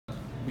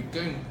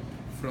became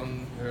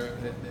from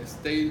the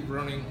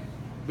state-running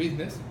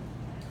business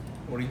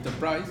or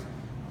enterprise.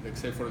 Like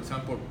say, for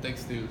example,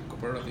 textile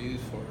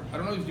cooperatives. I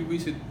don't know if you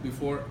visit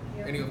before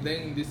any of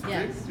them in this trip.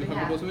 Yes, you we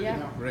have the possibility?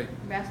 Yeah. Great.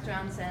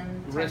 Restaurants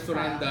and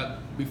Restaurant textile.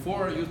 that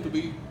before used to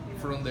be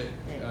from the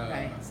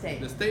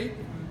state,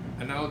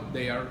 and now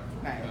they are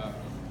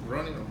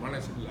running or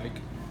managed like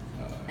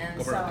and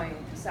cooperative.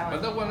 sewing.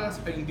 But that one has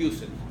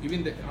induced.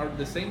 Even they are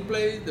the same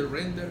place, they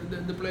rent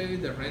the place,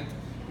 they rent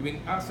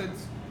even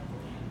assets,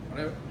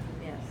 whatever.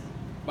 Yes.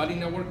 But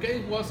in our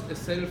case was a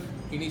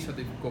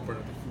self-initiative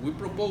cooperative. We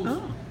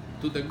proposed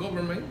to the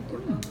government, or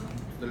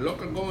the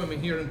local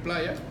government here in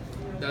Playa,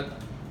 that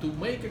to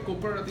make a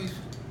cooperative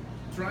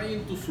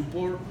trying to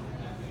support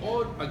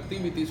all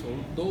activities or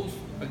those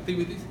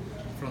activities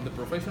from the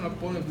professional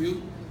point of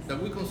view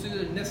that we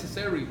consider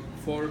necessary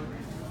for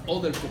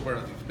other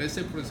cooperatives. Let's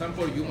say, for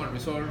example, human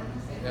resource,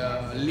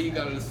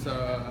 legals,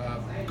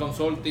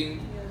 consulting,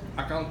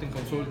 accounting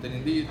consulting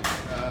indeed,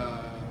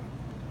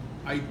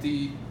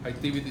 IT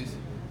activities.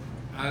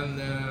 And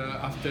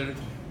after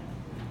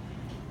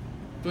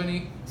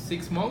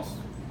 26 months,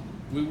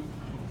 we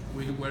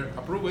were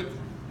approved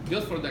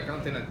just for the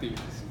accounting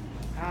activities.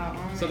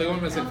 So the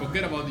government said,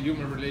 forget about the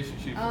human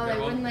relationship. They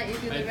wouldn't let you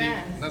do the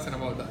rest. Nothing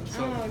about that.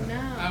 So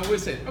no. we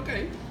said,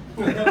 okay,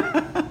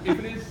 if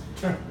it is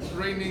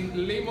raining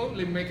lemon,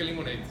 let's make a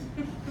lemonade.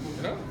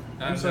 You know?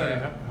 And, I'm sorry,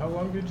 how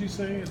long did you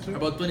say it took?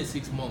 About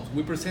 26 months.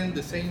 We present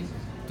the same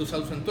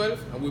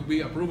 2012 and will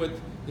be approved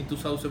in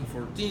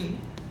 2014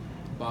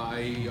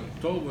 by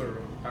October,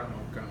 I don't know,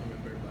 I can't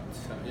remember,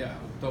 but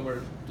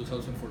October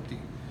 2014.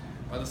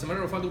 But as a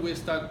matter of fact, we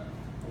start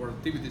our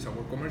activities,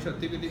 our commercial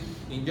activity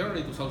in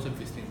January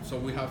 2015. So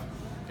we have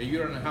a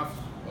year and a half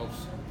of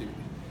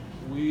activity.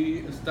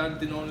 We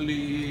started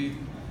only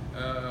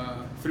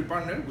 3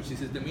 partners, which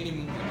is the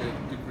minimum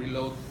that the decree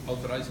law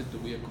authorized to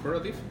be a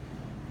cooperative.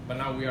 But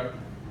now we are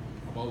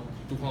about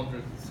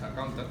 200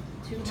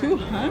 accountants.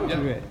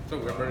 200? Yeah. So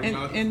we're very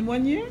glad. In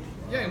 1 year?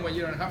 Yeah, in 1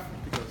 year and a half,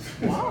 because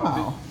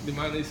Wow. the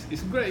demand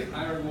is great.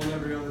 I hired one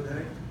every other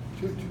day.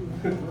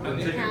 And I'm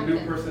taking a new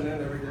person in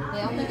every day.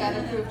 They only got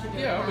approved to do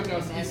Yeah,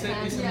 because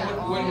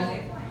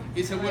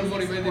it's a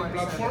well-motivated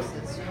platform.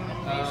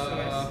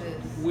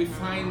 We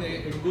find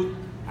a good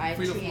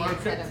field of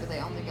market. But they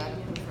only got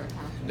approved for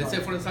accounting. Let's say,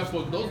 for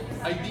example, those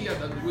ideas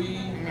that we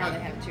now they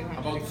had have 200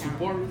 about accounts.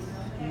 support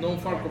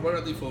non-farm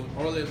cooperative or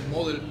other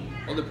model,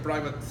 other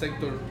private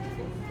sector,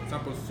 for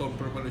example, sole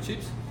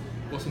proprietorships,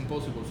 was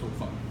impossible so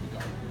far.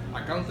 Because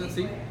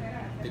accountancy,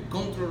 the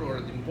control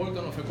or the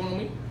importance of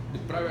economy, the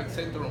private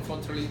sector,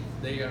 unfortunately,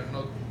 they are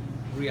not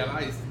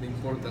realized the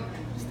importance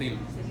still.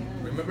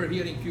 Remember,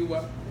 here in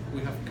Cuba,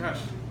 we have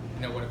cash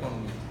in our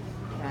economy.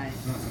 Right.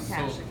 So,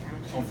 Cash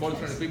account.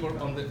 unfortunately, people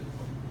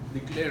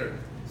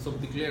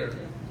sub-declare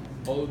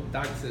all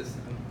taxes,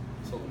 and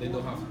so they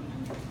don't have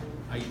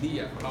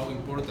idea how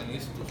important it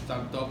is to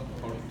start up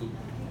or to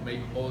make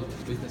all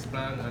business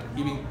plan and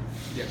even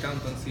the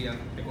accountancy and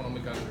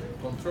economical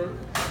control.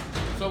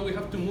 So we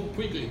have to move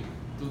quickly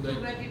to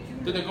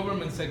the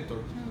government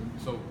sector.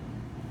 So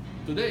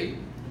today,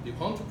 the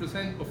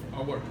 100% of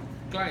our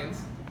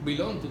clients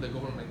belong to the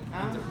government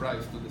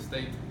enterprise, to the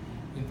state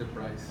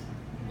enterprise.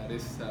 That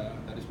is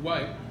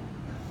why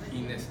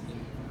in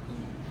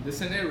the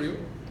scenario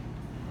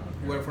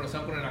where, for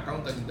example, an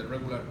accountant in the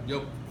regular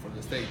job for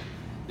the state,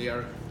 they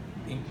are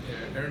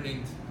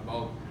earning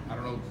about, I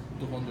don't know,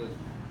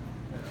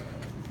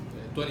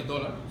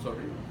 $220,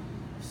 sorry.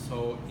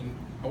 So in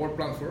our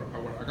platform,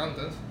 our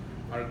accountants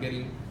are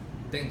getting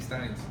 10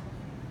 times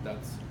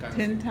that's kind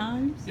 10 of,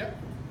 times? Yeah.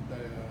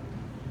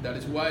 That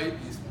is why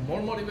it's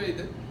more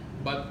motivated,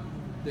 but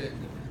the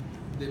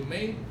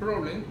main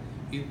problem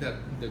is that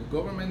the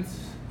government's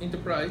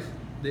enterprise,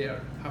 they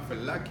have a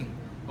lacking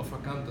of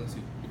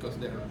accountancy because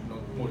they are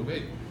not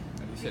motivated.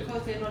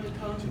 Because they're not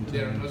accounting.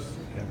 They are not.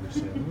 Average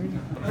salary?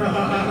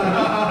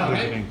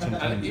 Okay?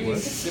 And even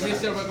the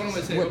Minister of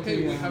Economy said,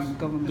 okay, we have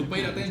to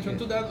pay attention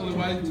to that,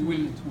 otherwise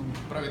we'll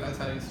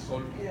privatize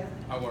all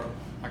our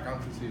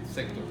accountancy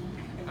sector.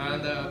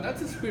 And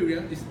that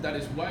experience that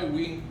is why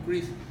we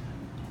increase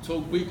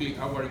so quickly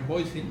our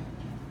invoicing.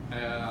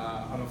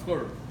 And of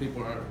course,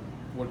 people are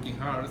working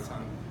hard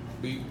and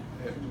we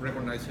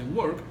recognize the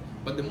work,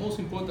 but the most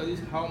important is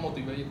how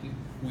motivated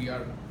we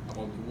are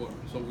about the work.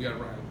 So we are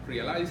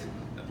realize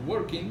that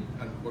working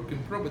and working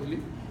properly,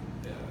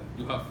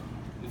 you have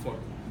effort.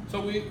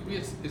 So we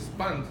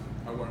expand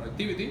our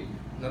activity,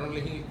 not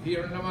only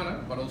here in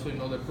Havana, but also in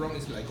other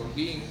provinces like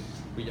Holguín,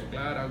 Villa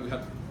Clara. We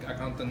have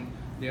accountant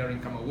there in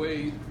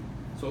Camagüey.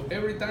 So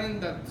every time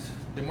that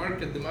the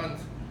market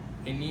demands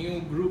a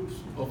new group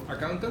of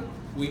accountants,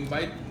 we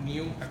invite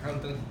new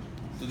accountants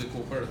to the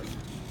cooperative.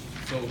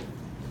 So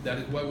that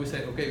is why we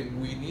say, okay,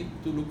 we need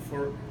to look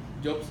for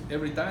jobs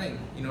every time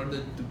in order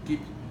to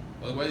keep.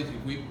 Otherwise,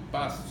 if we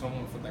pass,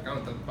 someone from the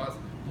accountant pass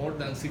more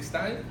than 6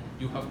 times,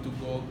 you have to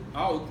go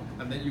out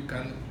and then you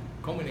can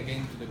come in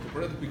again to the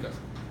cooperative because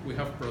we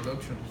have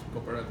production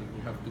cooperative.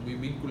 We have to be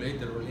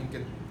vinculated or linked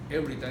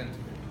every time to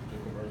the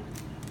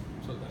cooperative.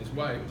 So that is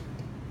why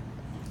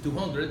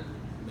 200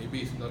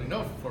 maybe it's not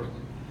enough for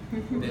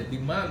the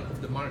demand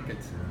of the market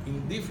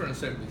in different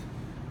service.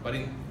 But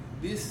in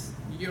this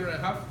year and a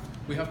half,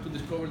 we have to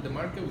discover the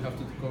market, we have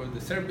to discover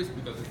the service,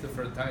 because it's the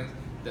first time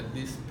that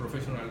these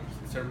professional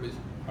service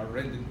are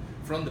rented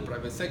from the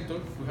private sector.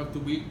 We have to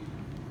be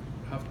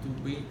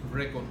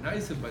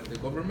recognized by the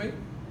government,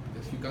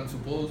 because you can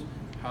suppose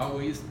how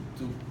it is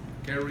to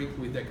carry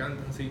with the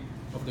accountancy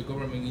of the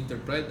government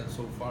interpret, and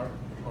so far,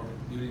 or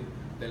during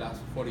the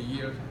last 40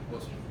 years,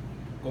 was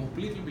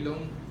completely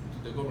belong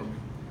to the government.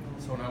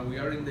 So now we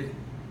are in the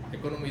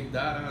economic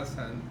data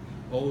and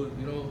all,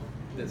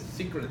 the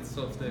secrets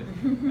of the,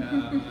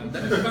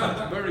 that is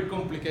very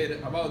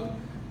complicated about,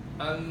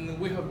 and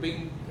we have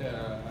been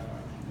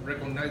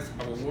recognized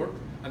our work,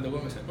 and the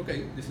government said,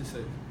 okay, this is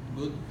a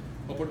good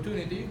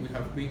opportunity, we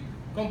have been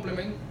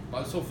compliment,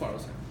 but so far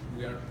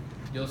we are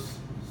just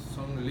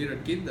some little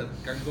kid that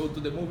can go to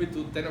the movie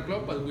to 10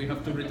 o'clock, but we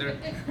have to return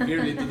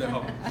early to the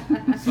home.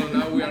 So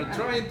now we are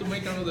trying to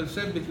make another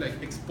service, like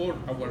export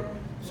our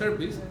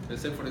service.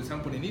 Let's say, for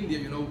example, in India,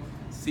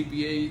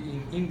 CPA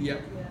in India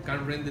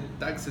can rent the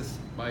taxes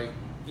by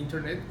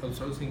internet,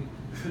 outsourcing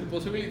the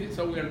possibility.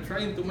 So we are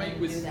trying to make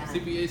with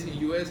CPAs in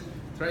US,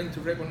 trying to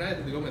recognize,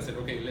 and the government said,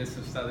 okay, let's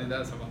study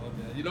that about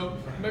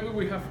that. Maybe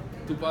we have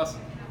to pass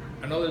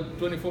another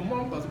 24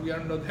 months, but we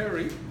are not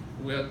hurry.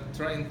 We are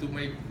trying to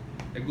make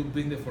a good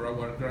business for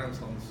our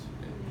grandsons.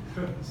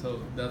 So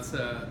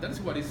that's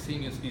what is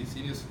Scenius is.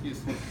 Scenius is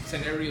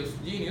scenarios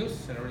genius,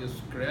 scenarios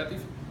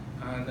creative,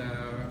 and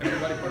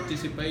everybody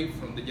participate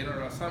from the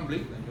General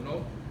Assembly,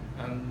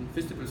 and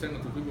 50%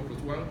 of the people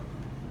plus one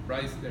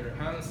raise their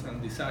hands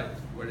and decide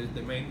what is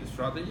the main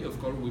strategy. Of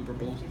course, we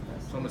propose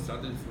some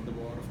strategy from the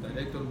board of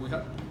directors we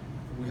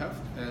have,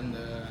 and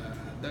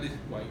that is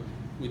why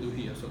we do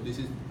here. So this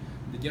is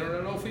the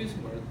general office,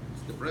 where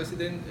it's the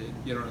president,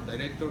 the general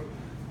director,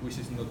 which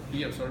is not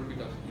here, sorry,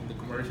 because in the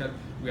commercial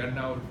we are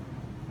now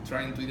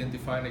trying to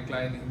identify a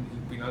client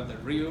in Pinal del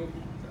Rio,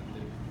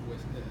 the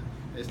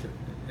west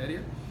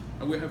area.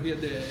 And we have here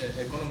the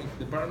economic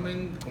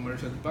department,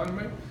 commercial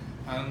department,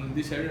 and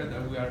this area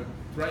that we are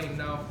trying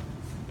now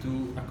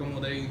to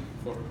accommodate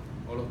for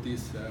all of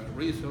these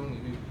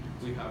reasons.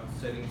 We have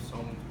setting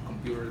some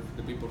computers,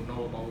 the people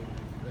know about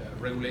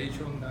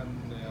regulation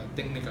and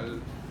technical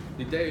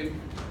detail.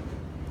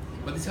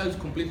 But this house is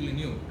completely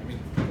new. I mean,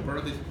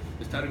 cooperative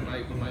started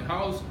in my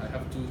house. I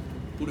have to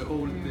put a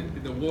hole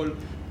in the wall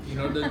in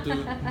order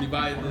to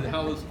divide the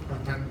house.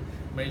 I can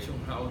mention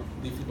how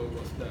difficult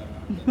was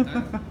the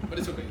time, but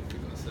it's okay,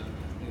 because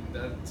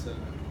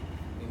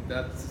in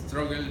that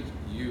struggle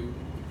you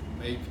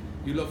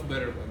love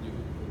better what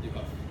you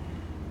have.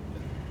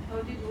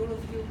 How did all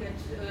of you get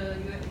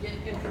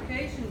your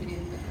education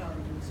within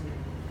accountancy?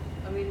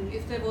 I mean,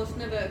 if there was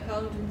never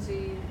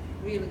accountancy,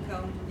 real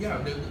accountancy. Yeah,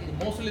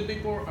 mostly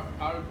people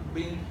are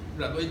being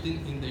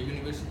graduating in the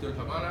University of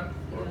Havana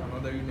or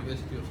another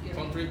university of the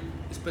country,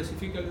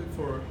 specifically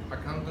for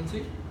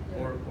accountancy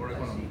or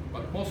economy.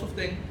 But most of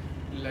them,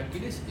 like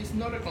it's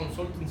not a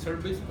consulting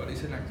service, but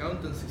it's an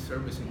accountancy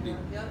service indeed.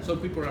 So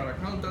people are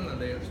accountant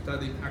and they are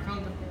studying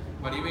accountant,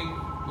 but even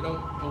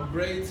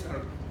upgrades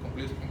are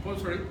completely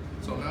compulsory.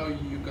 So now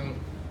you can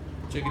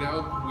check it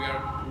out. We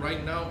are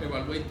right now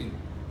evaluating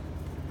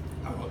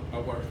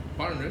our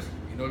partners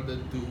in order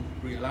to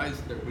realize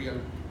the real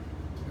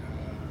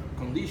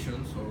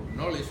conditions or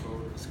knowledge or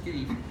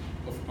skill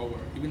of our,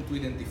 even to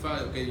identify,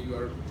 okay, you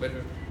are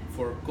better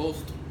for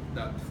cost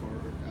than for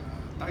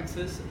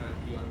taxes,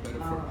 and you are better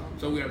for.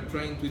 So we are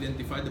trying to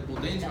identify the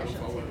potential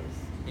of our,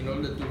 in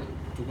order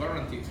to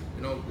guarantee,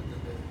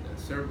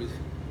 the service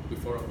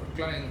before our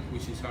client,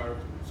 which is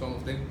some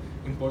of them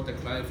important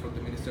clients from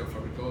the Minister of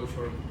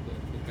Agriculture,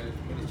 the health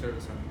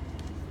ministers, and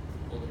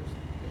others.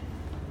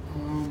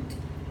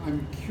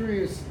 I'm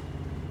curious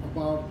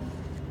about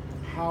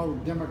how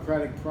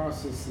democratic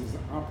processes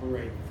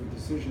operate for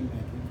decision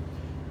making.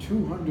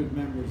 200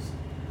 members,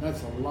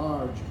 that's a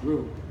large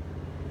group,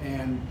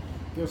 and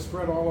they're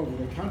spread all over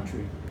the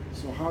country.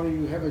 So how do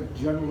you have a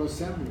General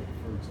Assembly,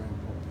 for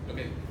example?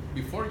 Okay,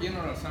 before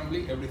General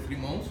Assembly, every 3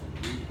 months,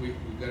 we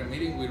got a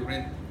meeting, we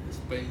rent a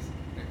space,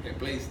 a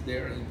place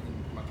there in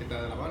Maqueta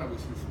de La Habana, which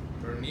is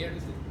very near,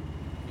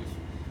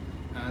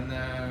 and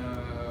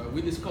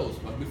we discuss.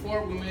 But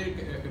before we make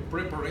a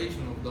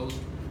preparation of those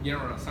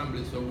General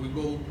Assemblies, so we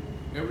go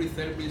every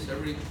service,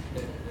 every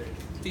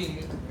team,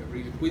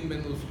 every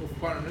equipment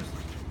of partners,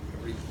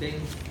 every 10,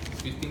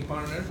 15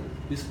 partners,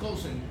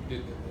 discussing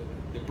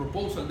the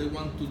proposal they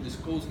want to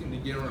discuss in the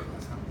General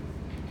Assembly.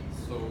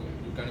 So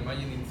you can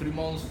imagine in 3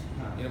 months,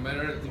 in a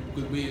matter, it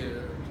could be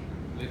a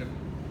little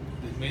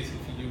messy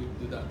if you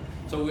do that.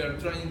 So we are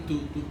trying to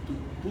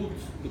put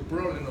the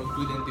problem or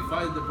to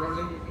identify the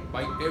problem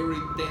by every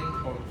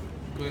 10 or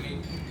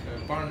 20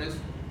 partners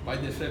by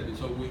the service.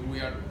 So we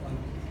are in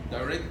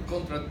direct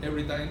contract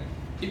every time,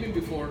 even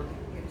before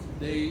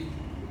they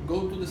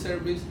go to the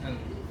service and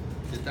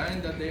the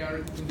time that they are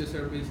in the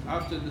service,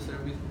 after the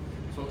service.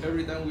 So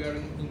every time we are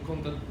in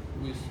contact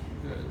with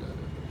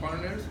the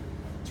partners,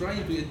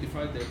 trying to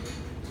identify the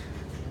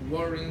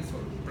worries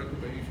or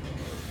preoccupations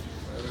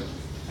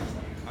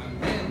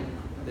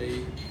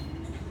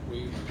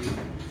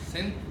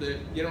the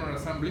General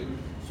Assembly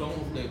some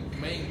of the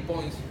main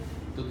points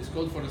to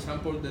discuss, for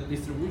example, the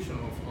distribution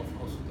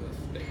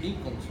of the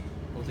incomes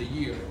of the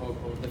year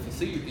of the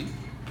facility.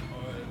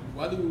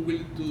 What we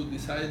will to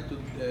decide to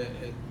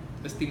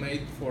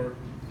estimate for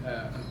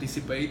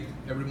anticipate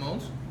every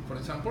month, for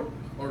example,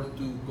 or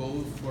to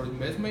go for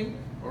investment,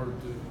 or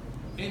to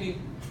any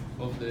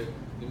of the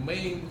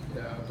main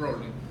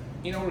problem.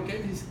 In our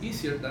case, it's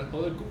easier than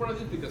other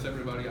cooperatives because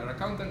everybody are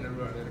accountant,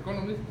 everybody are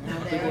economist.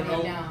 People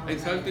know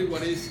exactly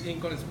what is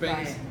income,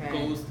 expense,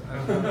 cost,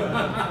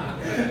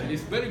 and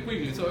it's very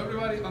quickly. So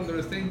everybody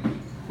understands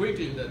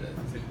quickly that.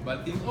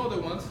 But in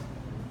other ones,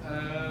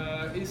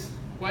 it's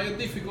quite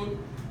difficult,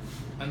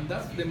 and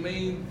that's the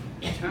main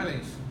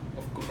challenge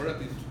of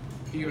cooperatives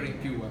here in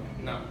Cuba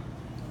now.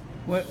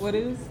 What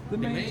is the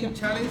main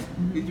challenge?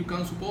 Is you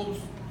can suppose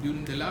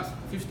during the last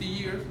 50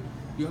 years,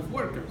 you have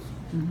workers.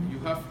 You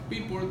have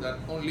people that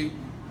only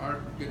are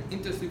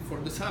interested for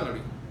the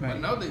salary. Right. But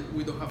now that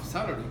we don't have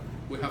salary,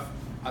 we have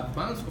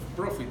advance of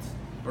profits,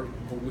 or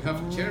we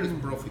have shares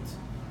profits.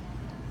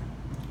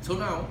 So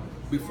now,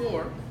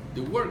 before,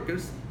 the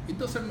workers, it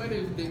doesn't matter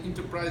if the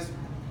enterprise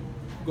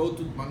go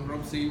to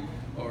bankruptcy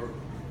or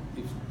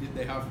if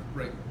they have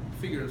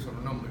figures or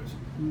numbers.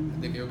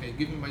 They say, okay,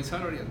 give me my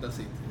salary and that's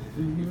it.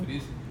 If it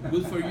is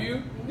good for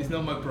you, it's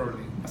not my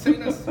problem.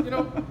 Same as,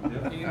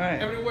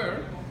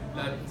 everywhere,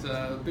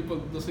 that people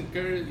doesn't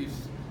care if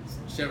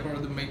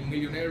shareholder make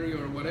millionaire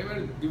or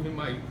whatever, give me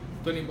my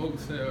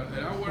 $20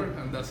 an hour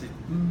and that's it.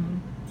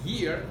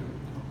 Here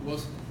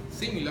was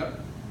similar,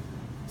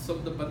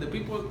 but the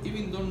people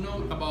even don't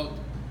know about,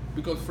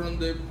 because from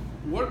the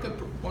worker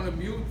point of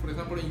view, for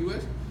example in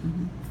US,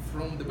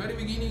 from the very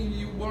beginning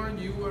you were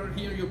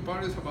hearing your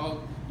parents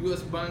about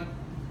US bank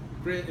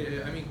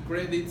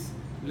credits,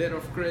 letter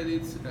of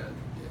credits,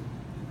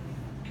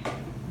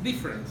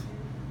 different.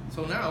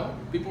 So now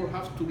people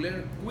have to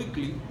learn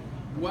quickly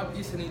what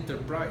is an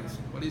enterprise,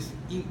 what is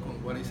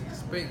income, what is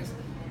expense,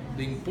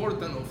 the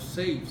importance of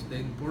saves, the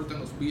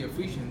importance of be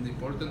efficient, the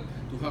importance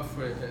to have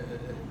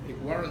a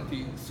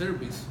warranty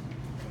service,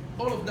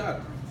 all of that,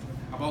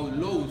 about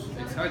laws,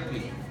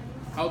 exactly,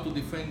 how to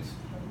defend.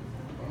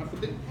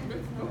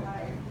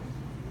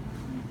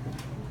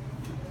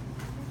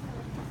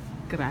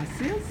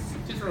 Gracias.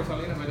 She's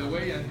Rosalina, by the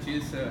way, and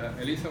she's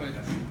Elizabeth,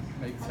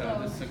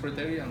 the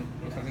secretary, and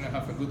Rosalina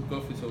have a good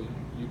coffee, so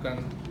you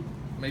can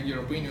make your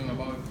opinion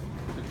about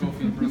the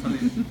coffee of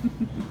Rosalina.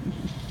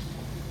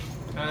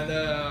 And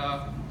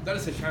that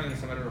is a challenge,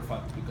 as a matter of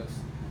fact, because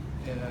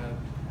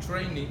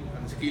training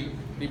and skill,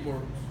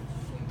 people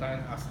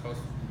sometimes ask us,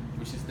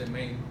 which is the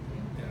main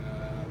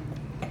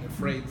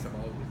afraid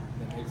about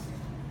the next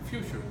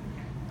future.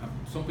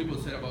 Some people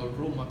say about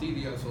raw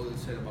materials,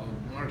 others say about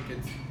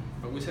markets,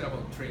 but we said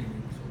about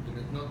training. So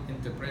there is not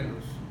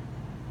entrepreneurs,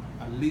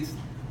 at least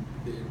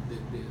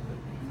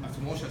as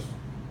much as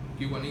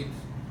Cuba needs,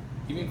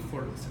 even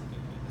for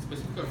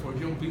specifically for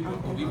young people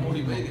to be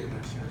motivated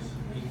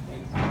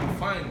to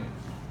find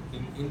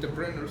in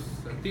entrepreneurs'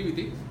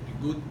 activity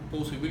a good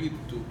possibility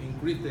to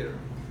increase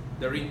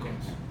their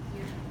incomes.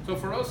 So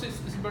for us, it's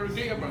very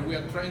clear, but we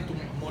are trying to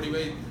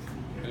motivate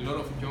a lot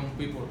of young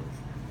people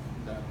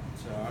that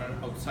are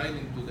outside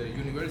into the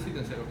university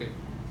and say, okay,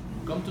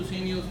 come to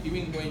Scenius,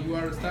 even when you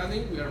are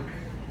studying, we are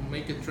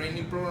make a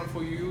training program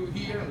for you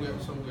here, and we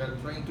are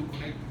trying to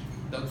connect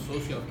that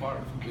social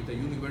part with the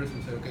university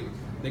and say, okay,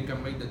 they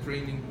can make the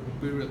training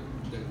period,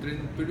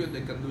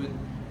 they can do it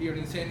here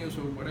in Scenius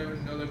or whatever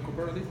in other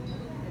cooperatives.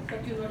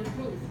 But you're not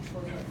approved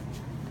for that.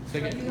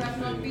 Second. But you have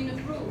not been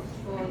approved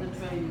for the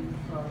training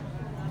part.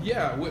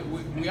 Yeah,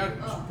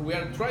 we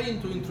are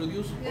trying to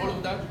introduce all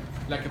of that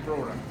like a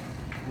program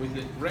with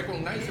the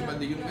recognized by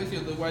the university,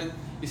 otherwise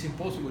it's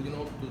impossible, to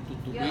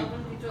be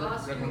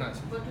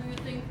recognized. But do you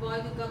think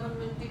why the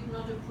government did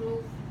not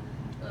approve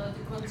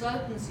the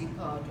consultancy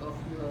part of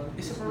your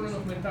It's a problem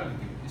of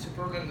mentality. It's a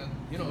problem that,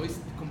 it's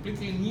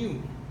completely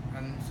new,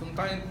 and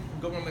sometimes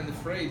government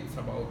afraid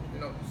about,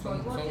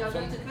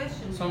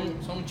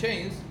 some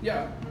change.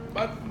 Yeah,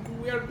 but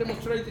we are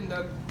demonstrating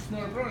that it's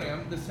not a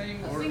problem. The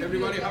same, or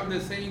everybody have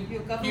the same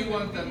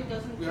Q1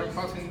 that we are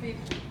passing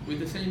with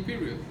the same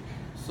period.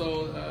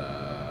 So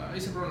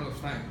it's a problem of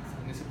time,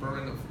 and it's a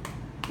problem of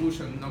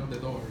push and knock the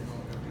door,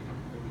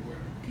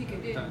 everywhere. Kick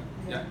it in.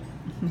 Yeah.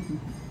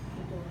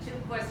 2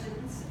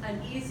 questions.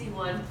 An easy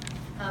one.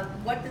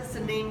 What does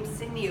the name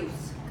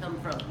Scenius come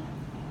from?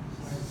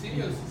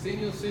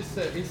 Scenius is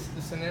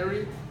the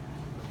scenario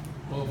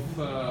of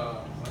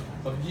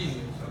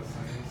genius.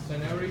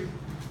 Scenario.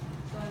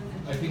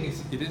 I think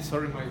it is.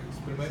 Sorry, my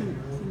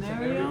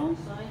Scenario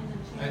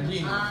and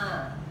genius.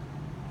 Ah.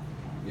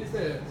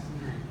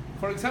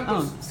 For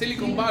example,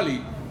 Silicon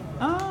Valley.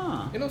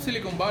 Ah.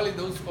 Silicon Valley,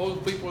 those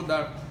old people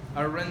that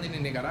are renting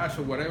in a garage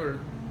or whatever,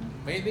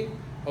 maybe,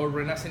 or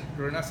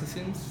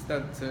Renaissance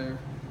that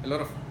a lot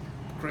of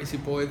crazy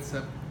poets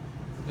are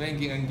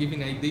making and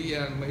giving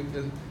idea,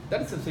 and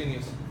that's a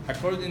genius.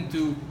 According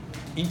to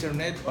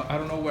internet, I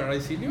don't know where I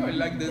see you. I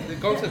like the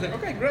concept.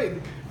 Okay,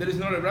 great. There is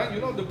not a brand.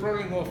 The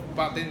problem of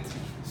patents,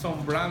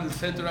 some brand,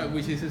 etc.,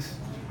 which is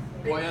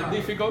quite problem.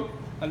 difficult,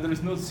 and there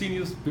is no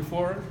Scenius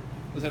before.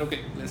 I said, okay,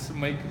 let's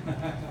make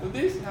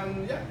this,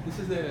 and yeah, this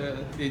is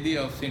the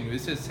idea of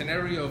Scenius. It's a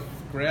scenario of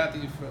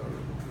creative or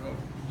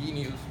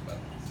genius, but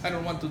I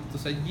don't want to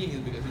say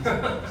genius because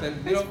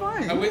it's you know,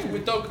 fine. I wish we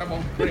talk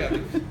about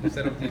creative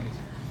instead of genius.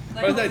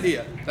 But the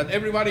idea that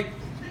everybody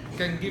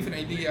can give an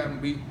idea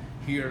and be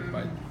heard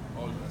by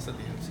all as a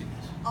idea of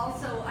Scenius.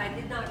 Also, I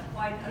did not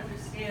quite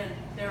understand,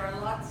 there are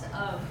lots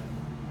of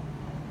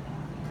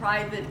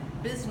private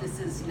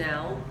businesses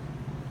now.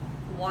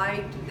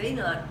 Why do they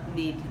not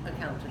need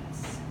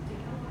accountants?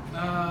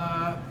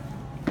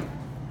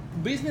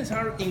 Business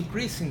are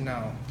increasing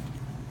now.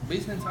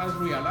 Business are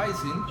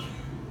realizing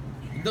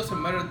it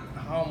doesn't matter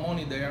how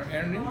money they are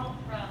earning,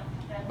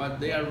 but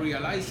they are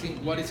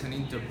realizing what is an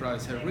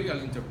enterprise, a real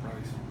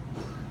enterprise,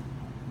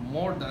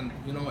 more than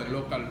a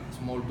local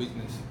small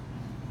business.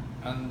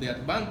 And the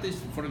advantage,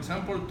 for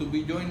example, to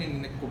be joining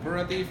in a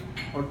cooperative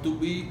or to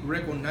be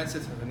recognized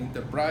as an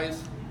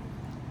enterprise.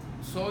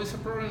 So it's a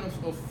problem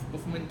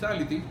of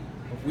mentality.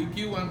 We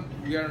Cuban,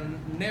 we are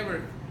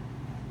never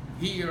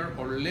here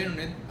or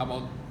learning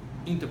about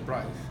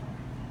enterprise.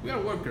 We are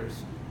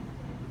workers.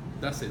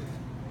 That's it.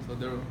 So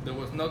there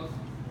was not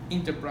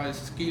enterprise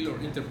skill or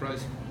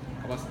enterprise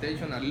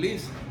capacitation, at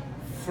least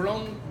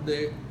from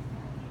the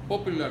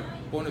popular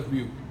point of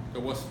view.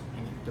 There was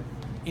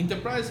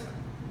enterprise,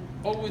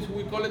 always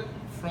we call it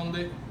from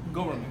the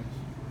government.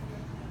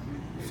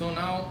 So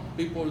now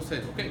people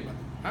say, okay, but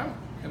I'm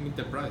an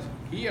enterprise.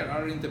 Here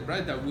are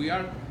enterprise that we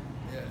are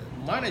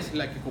managed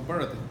like a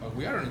cooperative, but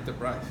we are an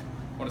enterprise.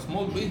 For a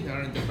small business,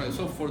 are an enterprise.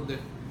 So for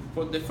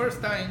the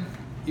first time,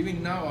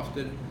 even now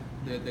after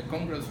the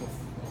Congress of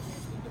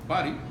the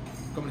party,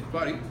 Communist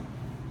Party,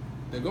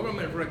 the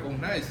government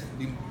recognized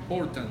the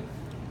importance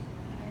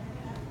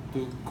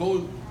to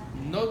call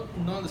not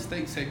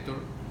non-state sector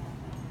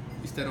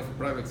instead of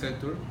private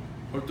sector,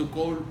 or to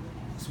call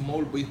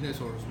small business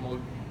or small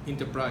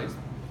enterprise,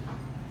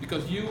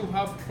 because you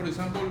have, for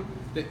example,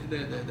 the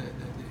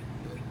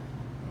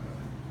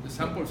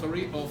sample, of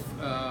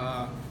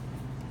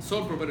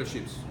sole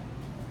proprietorships,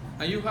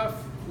 and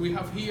we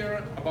have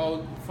here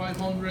about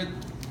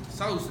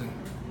 500,000,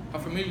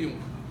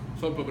 500,000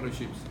 sole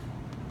proprietorships.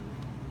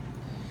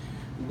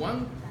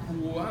 One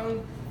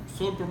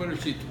sole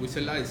proprietorship with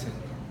a license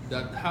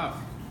that have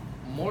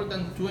more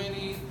than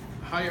 20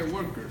 hired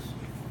workers,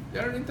 they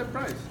are an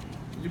enterprise.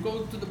 You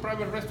go to the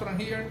private restaurant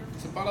here,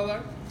 it's a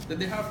Paladar, that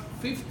they have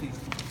 50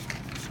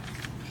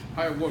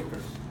 hired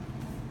workers.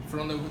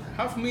 From the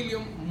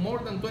 500,000, more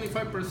than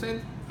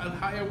 25% are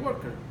hired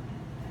workers.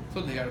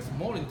 So they are a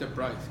small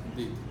enterprise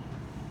indeed.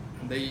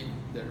 And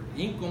their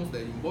incomes,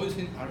 their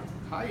invoicing are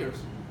higher,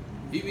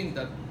 even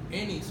than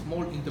any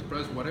small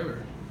enterprise,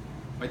 whatever.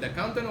 By the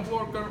accountant of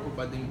worker, or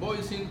by the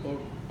invoicing, or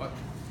by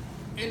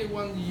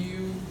anyone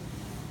you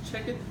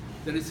check it,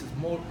 there is a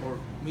small or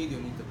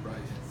medium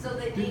enterprise. So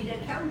they need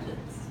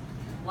accountants.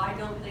 Why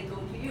don't they go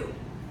to you?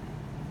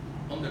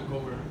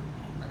 Undercover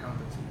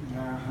accountancy.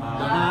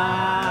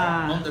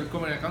 Ah.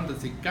 Undercover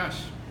accountancy,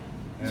 cash.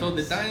 So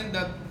the time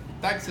that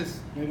taxes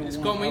They don't is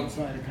want coming,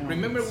 outside accountants.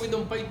 remember we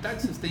don't pay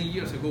taxes 10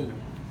 years ago.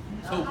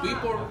 So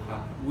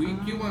we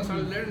Cubans are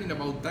learning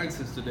about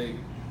taxes today.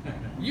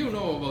 You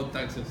know about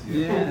taxes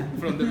Yeah.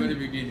 from the very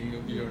beginning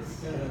of your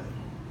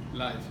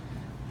life.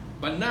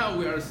 But now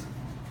we are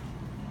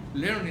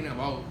learning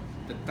about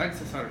the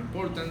taxes are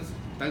important,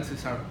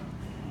 taxes are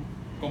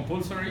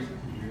compulsory,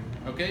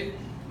 okay?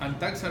 And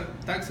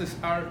taxes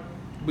are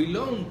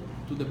belong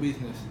to the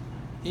business.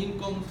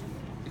 Incomes,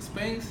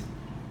 expense,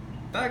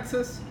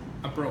 taxes,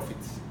 and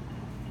profits.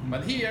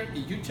 But here,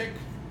 if you check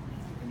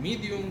a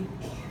medium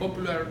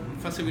popular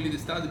feasibility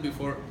study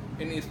before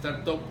any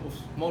startup of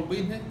small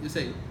business, you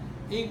say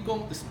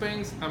income,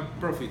 expense, and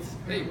profits.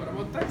 Hey, what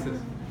about taxes?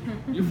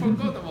 You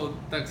forgot about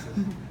taxes.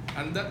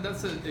 And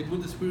that's a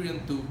good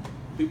experience to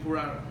people who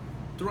are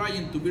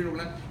trying to be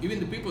organized. Even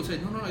the people say,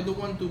 no, I don't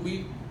want to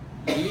be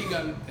a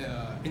legal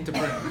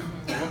entrepreneur.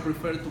 I would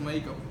prefer to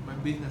make my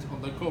business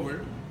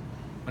undercover.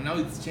 But now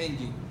it's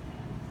changing.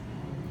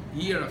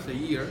 Year after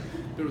year,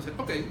 people say,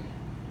 okay,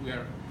 we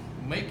are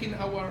making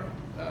our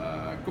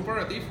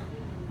cooperative,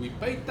 we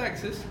pay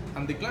taxes,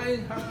 and the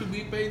client has to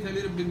be paid a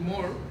little bit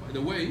more by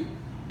the way.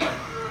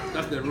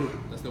 That's the rule,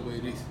 that's the way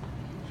it is.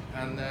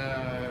 And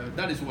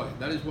that is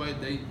why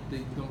they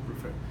don't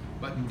prefer.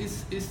 But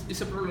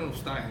it's a problem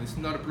of time. It's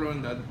not a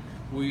problem that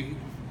we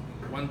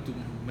want to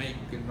make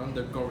an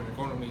undercover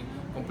economy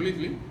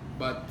completely,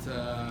 but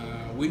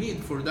we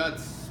need for that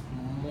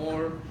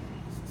more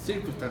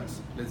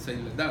circumstance, let's say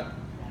like that.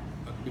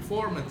 But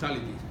before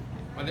mentality,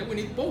 and then we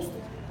need post,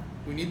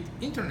 we need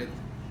internet,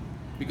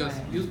 because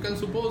you can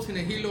suppose in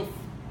a hill of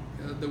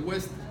the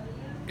west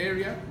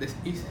area, the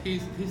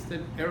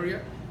eastern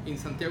area in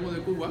Santiago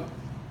de Cuba,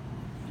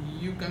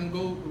 you can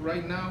go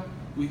right now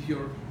with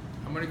your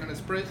American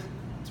Express,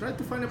 try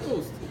to find a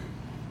post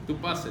to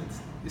pass it.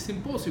 It's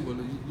impossible.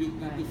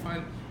 You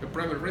find a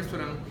private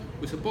restaurant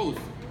with a post,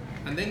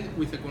 and then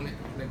with a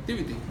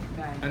connectivity,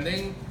 and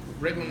then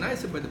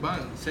recognize it by the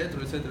bank,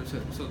 etc., etc.,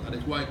 etc. So that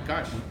is why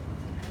cash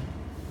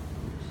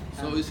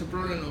So it's a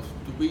problem of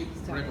to be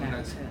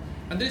recognized.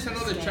 And there is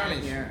another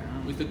challenge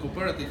with the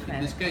cooperative in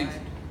this case,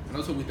 and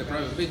also with the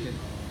private business,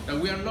 that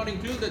we are not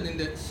included in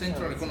the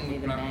central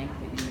economic plan.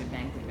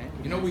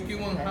 You know, we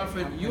Cubans have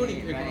a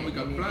unique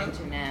economical plan,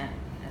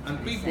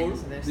 and people,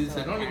 there's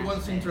only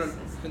one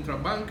central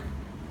bank,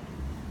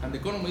 and the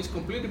economy is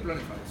completely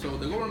planified. So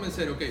the government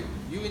said, okay,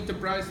 you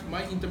enterprise,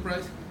 my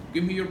enterprise,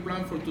 give me your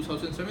plan for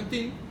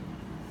 2017,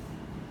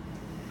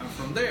 and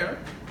from there,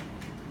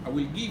 I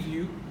will give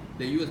you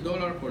the US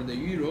dollar or the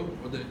euro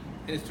or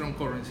any strong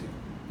currency.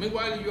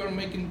 Meanwhile, you are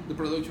making the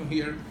production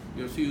here,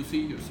 your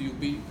CUC, your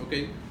CUP,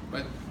 okay,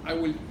 but I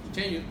will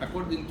change it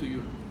according to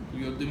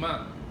your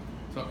demand.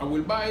 So I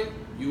will buy,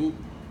 you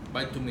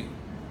buy to me.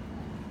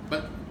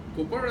 But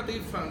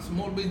cooperative and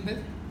small business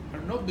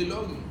are not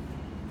belonging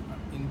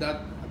in that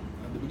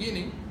at the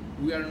beginning.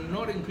 We are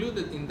not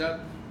included in that.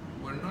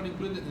 We're not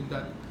included in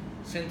that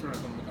central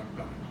economical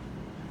plan.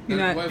 You're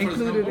That's not why, for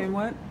included example, in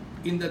what?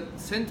 in the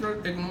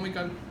central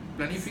economical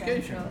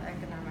planification. Central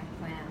economic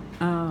plan.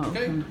 Oh,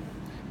 Okay.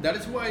 That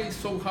is why it's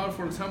so hard,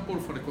 for example,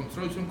 for the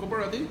construction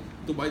cooperative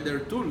to buy their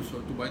tools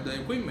or to buy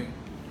the equipment.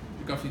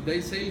 Because if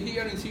they sell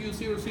here in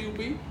CUC or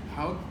CUP,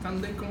 how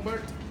can they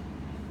convert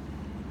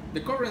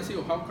the currency,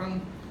 or how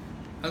can,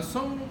 and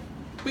some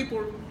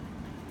people,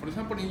 for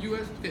example, in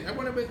US, okay, I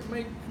want to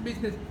make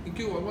business in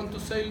Cuba, I want to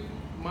sell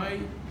my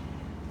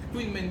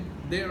equipment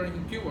there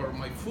in Cuba, or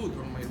my food,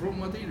 or my raw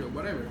material,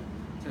 whatever.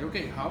 Say,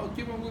 okay, how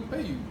Cuba will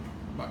pay you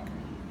back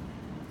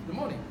the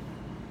money?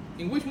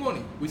 In which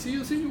money? We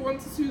CUC, you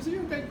want to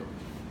CUC? Okay,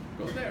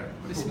 go there.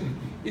 But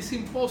it's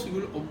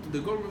impossible the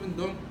government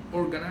don't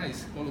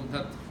organize all of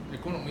that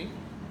economy,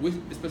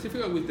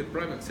 specifically with the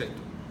private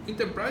sector.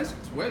 Enterprise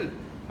as well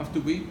have to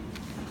be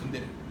in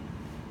the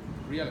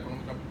real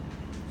economic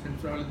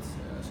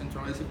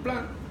centralized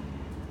plan.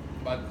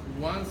 But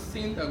one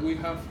thing that we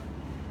have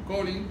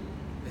calling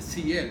the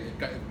CL,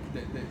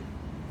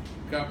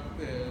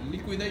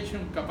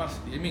 liquidation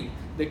capacity. I mean,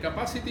 the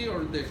capacity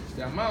or the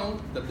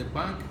amount that the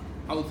bank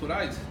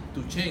authorized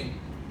to change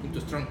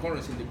into strong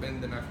currency,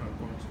 independent national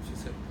currency.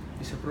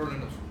 It's a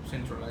problem of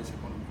centralized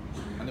economy.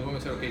 And the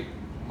government said, okay,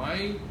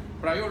 my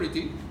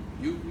priority,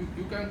 you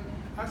can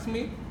ask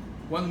me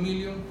 $1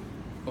 million,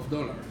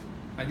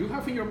 and you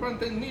have in your bank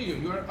 10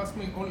 million. You are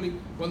asking me only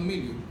 1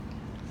 million,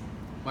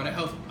 but I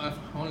have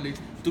only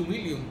 2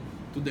 million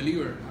to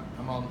deliver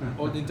among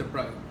all the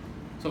enterprise.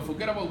 So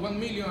forget about 1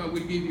 million. I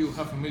will give you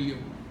 $500,000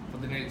 for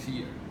the next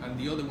year, and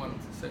the other one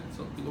said.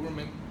 So the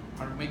government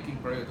are making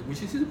priority,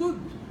 which is good.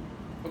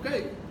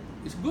 Okay,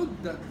 it's good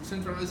that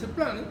centralized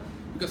planning,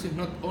 because it's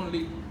not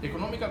only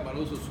economical but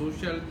also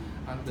social,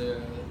 and the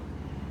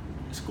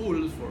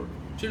schools for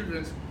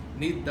children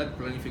need that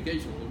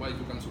planification. Otherwise,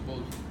 you can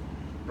suppose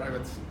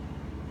privates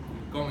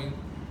coming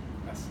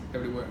as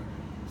everywhere.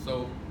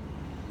 So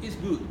it's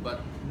good,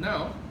 but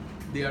now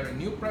there are a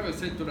new private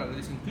sector that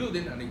is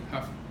included, and it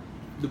have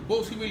the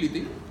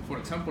possibility. For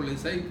example,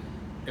 let's say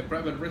a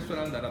private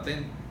restaurant that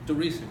attend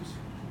tourism.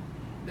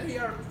 They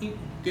are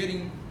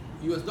getting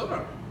US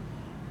dollar.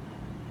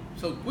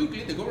 So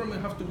quickly, the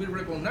government has to be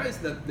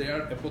recognized that they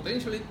are a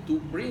potentially to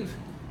bring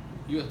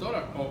US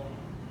dollar, or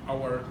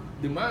our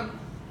demand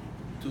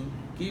to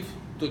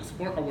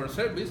export our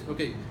service.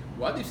 Okay,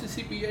 what is the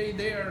CPA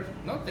there?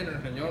 Not the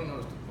Reunion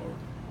or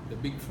the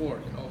Big Four,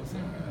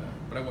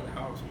 private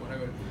house,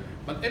 whatever.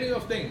 But any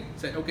of them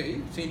say,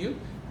 okay, senior,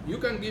 you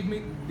can give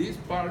me this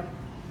part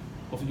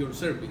of your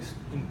service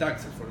in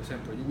taxes, for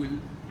example. You will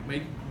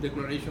make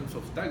declarations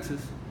of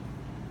taxes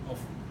of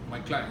my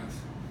clients,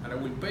 and I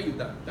will pay you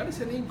that. That is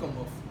an income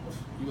of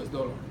US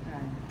dollar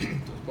to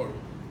export.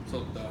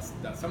 So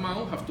that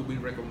amount have to be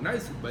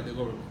recognized by the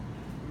government.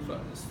 So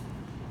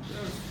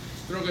there's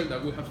a struggle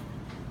that we have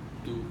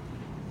to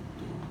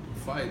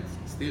fight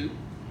still,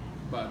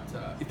 but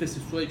it's a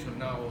situation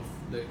now of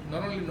the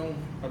not only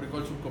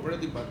non-agricultural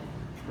cooperative, but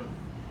from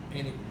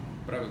any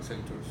private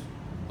sectors.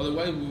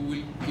 Otherwise, we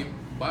will keep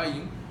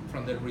buying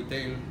from the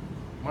retail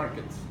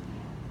markets,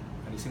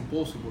 and it's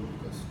impossible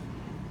because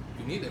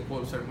you need a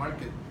wholesale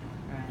market.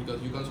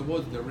 Because you can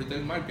suppose the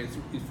retail market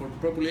is for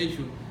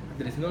population, and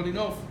there is not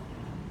enough,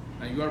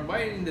 and you are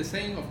buying in the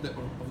same of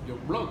your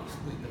blocks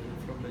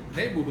from the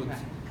neighborhoods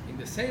in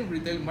the same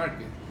retail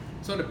market.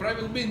 So the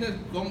private business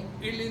come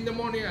early in the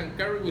morning and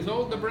carry with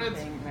all the bread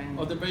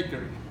of the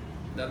bakery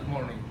that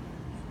morning.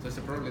 So it's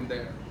a problem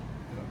there,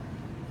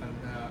 and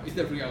it's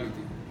the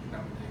reality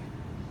nowadays.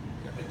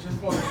 I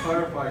just want to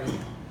clarify.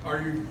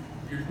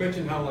 You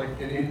mentioned how, like,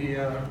 in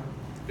India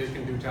they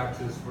can do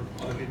taxes for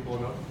other people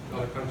in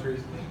other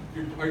countries.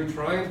 Are you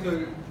trying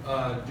to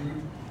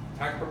do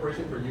tax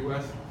preparation for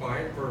U.S.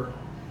 client?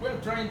 We're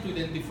trying to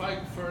identify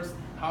first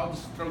how the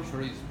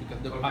structure is,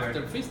 because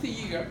after 50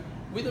 years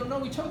we don't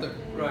know each other.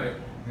 Right.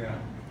 Yeah.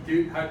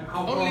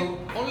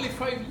 Only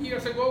 5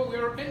 years ago we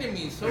were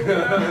enemies, so we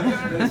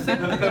are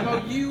sceptic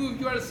about you.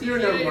 You are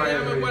serious.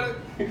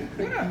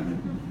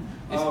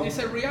 It's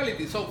a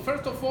reality. So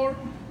first of all,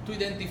 to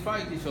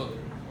identify each other.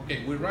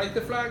 Okay, we raise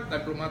the flag.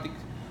 Diplomatic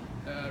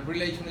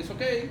relation is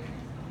okay,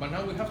 but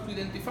now we have to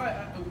identify.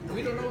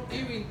 We don't know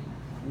even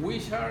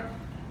which are,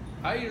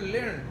 I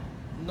learned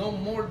no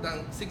more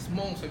than 6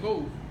 months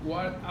ago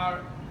what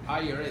are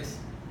IRS.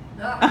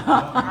 You know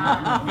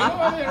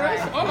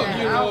IRS? All of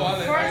you know all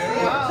the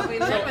IRS. we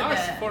So live with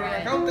ask it, for an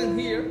right. accountant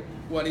here,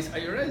 what is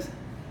IRS?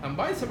 And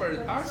vice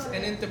versa, ask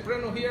an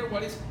entrepreneur here,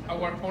 what is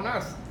our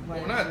ONAS,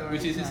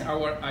 which is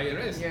our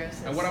IRS.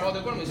 Yours And is- what about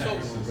the economy? So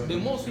the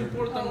most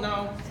important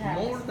now,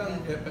 more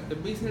than the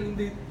business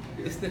indeed,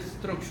 is the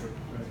structure.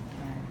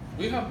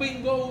 We have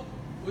been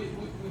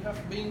we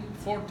have been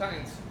 4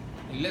 times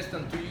in less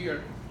than 2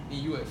 years in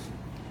US,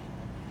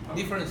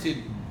 different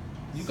cities.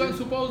 You can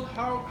suppose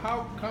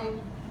how can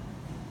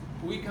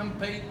we can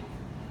pay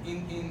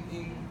in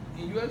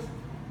US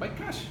by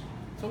cash.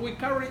 So we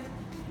carry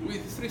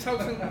with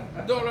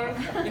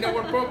 $3,000 in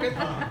our pocket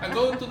and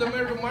go to the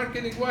American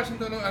market in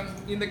Washington and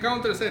in the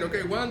counter said,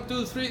 okay, 1,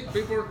 2, 3,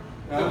 people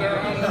look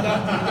around and that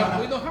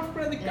because we don't have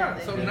credit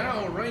card. So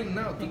now, right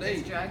now,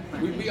 today,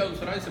 we be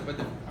authorized by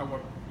the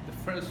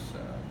first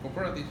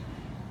cooperative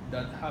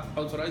that have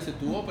authorized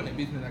to open a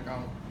business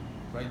account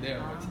right there,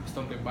 like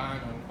Stonegate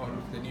Bank and all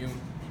of the new.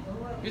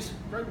 It's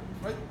right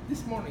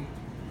this morning.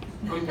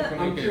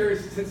 I'm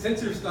curious,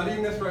 since you're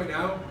studying this right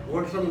now,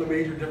 what are some of the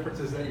major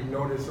differences that you've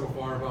noticed so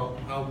far about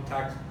how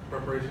tax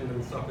preparation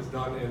and stuff is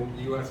done in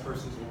the US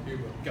versus in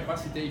Cuba?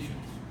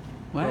 Capacitations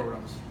What?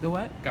 programs. The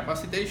what?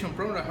 Capacitation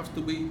program has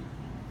to be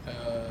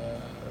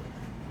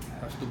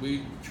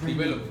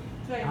developed.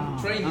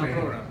 Training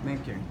program.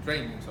 Thank you.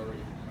 Training, sorry.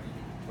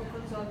 For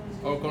consultants.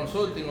 Or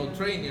consulting or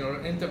training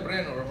or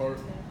entrepreneur or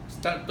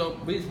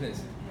startup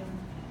business.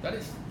 That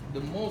is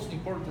the most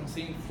important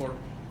thing for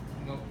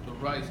to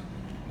rise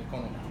the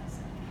economy.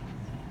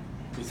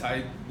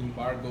 Besides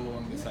embargo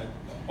and beside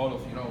all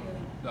of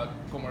that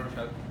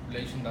commercial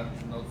relation that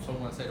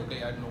someone said,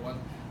 okay,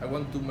 I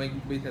want to make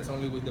business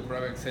only with the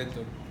private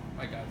sector.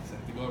 My God,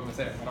 the government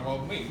said, what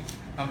about me?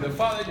 I'm the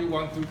father, you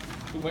want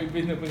to make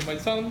business with my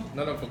son?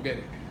 No, forget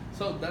it.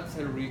 So that's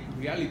a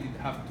reality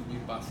that have to be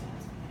passed.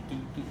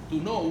 To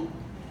know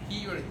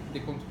here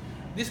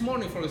this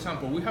morning, for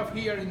example, we have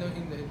here in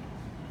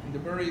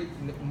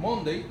the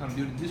Monday and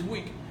during this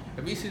week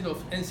a visit of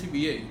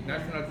NCBA,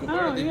 National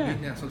Cooperative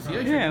Business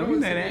Association. Yeah, we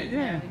know NCBA. that.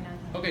 Yeah.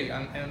 Okay,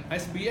 and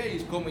SBA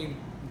is coming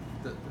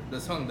the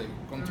Sunday.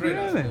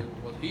 Contreras Really?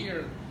 was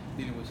here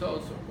dealing with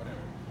us or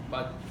whatever.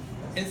 But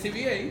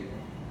NCBA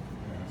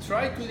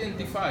tried to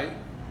identify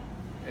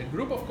a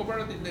group of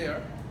cooperatives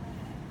there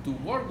to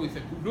work with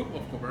a group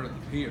of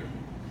cooperatives here.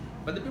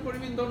 But the people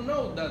even don't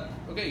know that,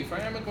 okay, if I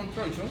am a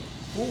construction,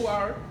 who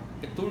are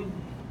a tool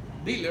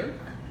dealer,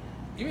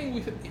 even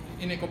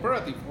in a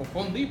cooperative or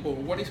Home Depot,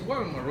 what is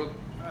Walmart, or,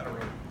 I don't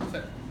know.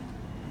 So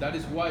that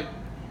is why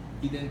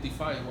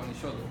identify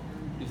each other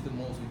is the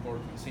most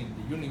important thing.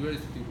 The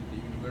university with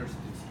the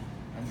universities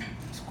and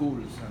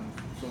schools and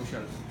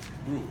social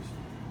groups.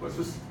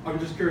 I'm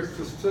just curious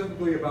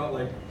specifically about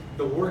like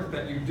the work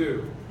that you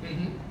do.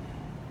 Mm-hmm.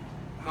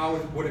 How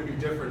would it be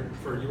different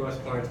for U.S.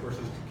 clients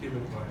versus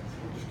Cuban clients?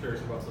 I'm just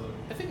curious about the.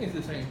 I think it's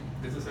the same.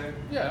 Is the same?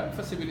 Yeah,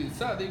 feasibility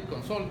study,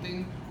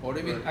 consulting, or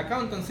even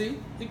accountancy.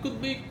 It could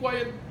be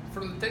quite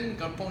from the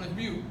technical point of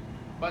view,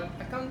 but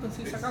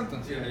accountancy is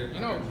accountancy,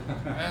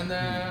 And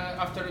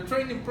after a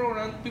training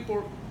program,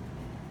 people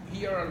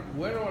here are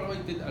well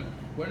evaluated and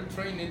well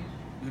trained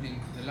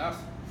during the last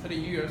 3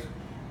 years.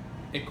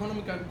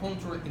 Economical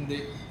control in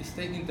the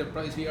state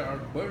enterprise here are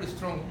very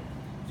strong,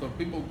 so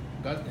people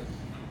got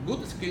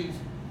good skills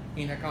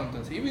in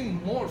accountancy,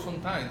 even more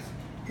sometimes.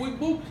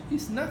 QuickBooks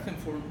is nothing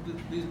for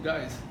these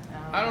guys.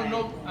 I don't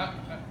know.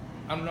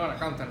 I'm not an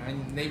accountant.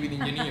 I'm a Navy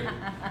engineer.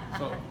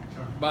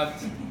 But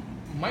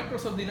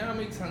Microsoft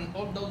Dynamics and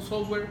all those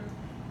software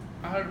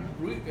are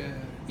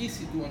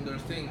easy to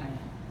understand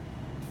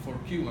for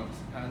Cubans,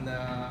 and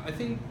I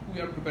think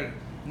we are prepared.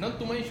 Not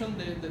to mention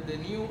the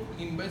new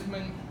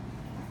investment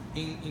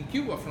in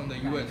Cuba from the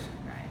US.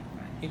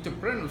 Right.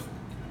 Entrepreneurs,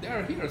 they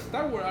are here.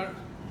 Star Wars are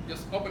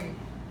just opened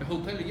a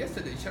hotel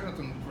yesterday,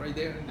 Sheraton, right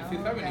there in the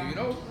Fifth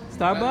Avenue,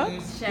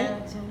 Starbucks?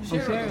 Sheraton.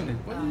 Sheraton.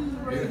 What is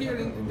right here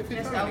in the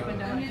Fifth Just Avenue?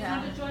 opened a And it's not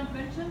hotel. a joint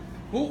venture?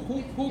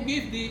 Who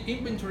give the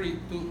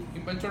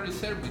inventory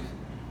service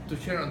to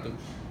Sheraton?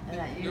 Is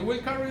that you? They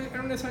will carry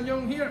Ernest &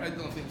 Young here? I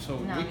don't think so.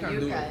 No, We can you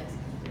do guys.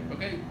 it.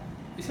 Okay,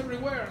 it's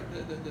everywhere.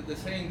 The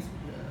same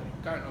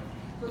kind of.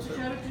 So the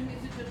Sheraton,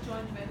 is it a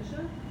joint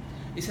venture?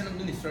 It's an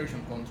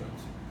administration contract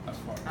as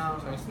far as. Oh,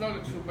 So it's not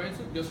a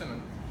subvention, just a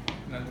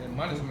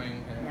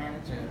management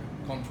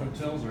contract.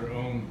 Hotels are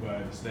owned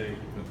by the state,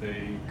 but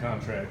they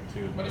contract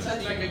to. But it's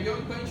not like a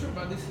joint venture,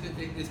 but this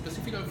is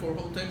specifically for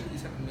hotel.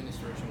 It's an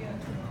administration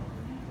contract.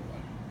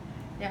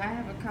 Yeah, I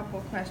have a couple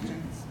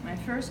questions. My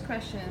first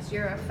question is,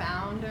 you're a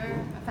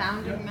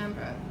founding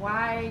member.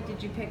 Why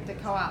did you pick the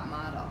co-op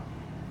model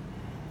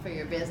for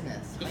your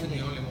business? This is the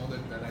only model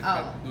that I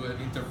Oh. can do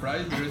an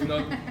enterprise. There is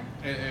not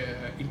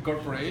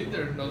incorporated.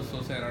 There is no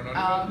social anonymous.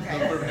 Oh, It's okay.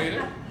 not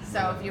permitted.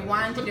 So if you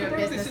wanted to But do a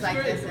cooperative business is like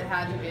great. this, it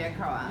had to be a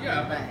co-op.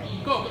 Yeah, but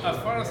Right. COP, as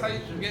far as I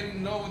get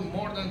known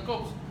more than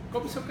COPs,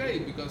 COP is okay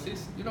because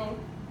it's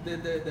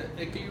the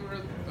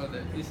equilibrium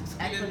is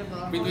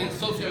Equitable. between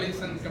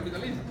socialism and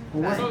capitalism.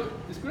 Well, So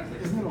it's great.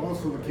 Isn't it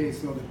also the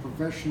case, though, that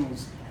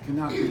professionals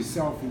cannot be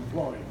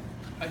self-employed?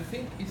 I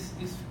think it's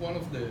one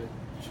of the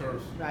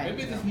church. Right.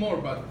 Maybe it is more,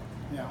 but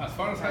Yeah. as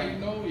far as I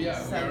know, yeah.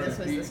 So this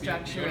was the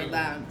structure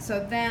allowed.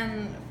 So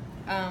then,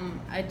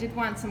 I did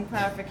want some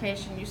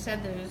clarification. You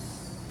said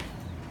there's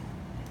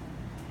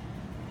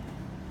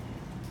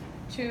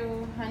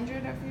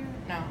 200 of you?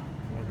 No.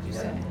 What did you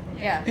say?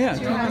 Yeah. Yeah,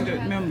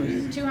 200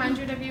 members.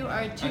 200 of you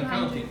or 200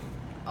 counting.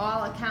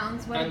 all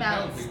accounts? What And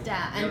about counting.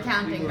 staff? And There are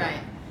counting, people-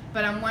 right.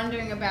 But I'm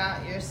wondering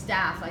about your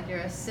staff, like your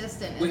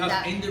assistant. We Is have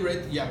that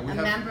indirect, a we have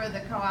member of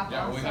the co-op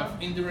yeah, also? we have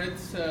indirect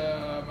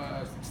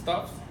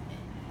staffs,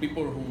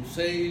 people who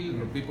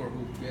sell or people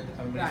who get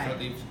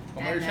administrative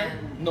commercial.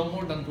 then- No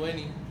more than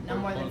 20. No or-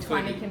 more than or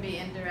 20 30. can be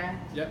indirect?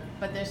 Yeah.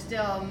 But they're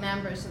still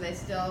members, so they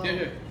still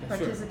Yeah,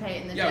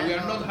 participate in the Yeah, we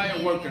general are not hired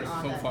meeting workers and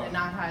all so that. far. They're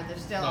not hired, they're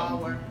still No, all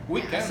work, we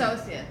can,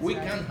 associates, we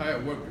right? can hire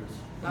workers.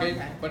 Okay?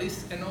 Okay. But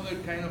it's another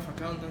kind of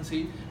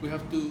accountancy. We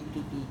have to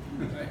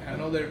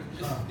another.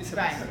 It's a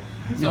Right.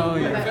 So Oh,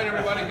 we yeah. prefer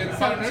everybody get So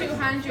partners.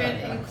 200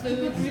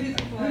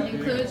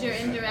 includes your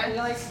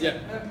indirect? Yeah.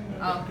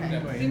 Okay.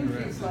 Yeah.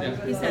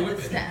 He said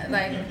it's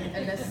like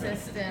an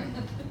assistant,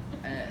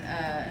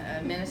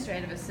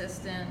 administrative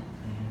assistant,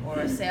 or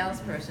a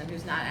salesperson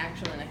who's not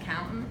actually an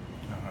accountant,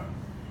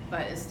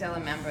 but is still a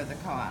member of the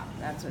co-op.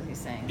 That's what he's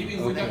saying. Even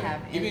So we they can-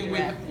 have even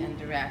we-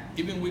 indirect.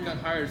 Even we can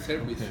hire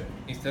service Okay.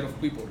 instead of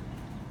people.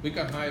 We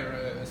can hire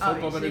a so sole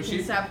you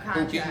operatorship can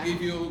who can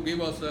subcontract.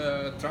 give us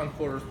a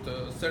transport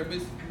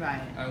service,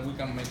 Right. and we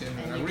can make an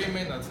And you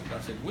agreement.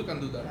 That's it. We can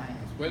do that Right.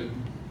 as well.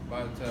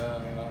 But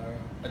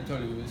I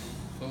tell you, it's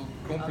so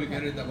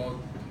complicated about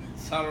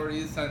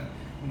salaries and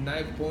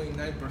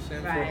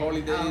 9.9% for Right.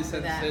 holidays for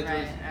and that, etc.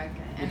 right, okay.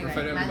 We Anyway,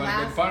 prefer my everybody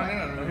get last partner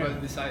one- and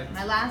everybody decide.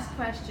 My last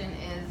question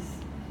is,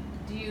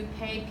 do you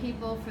pay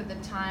people for the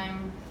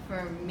time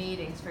for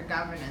meetings, for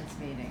governance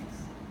meetings?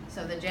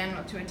 So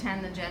to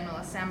attend the General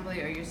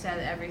Assembly, or you said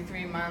every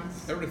 3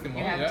 months? Every 3 You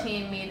months, have yeah.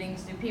 team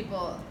meetings, do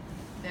people,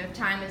 their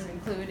time is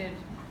included,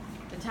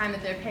 the time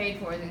that they're paid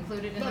for is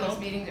included in No, those no.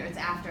 meetings, or it's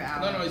after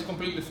hours? No, it's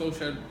completely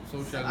social.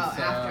 Oh,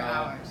 after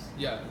hours.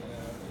 Yeah,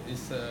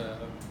 it's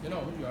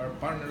you are a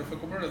partner of a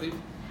cooperative,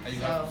 and you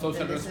So have social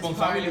then this is part of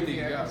responsibility.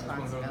 your Yeah,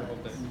 responsibilities.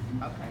 about that.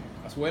 Okay.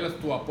 As well as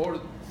to afford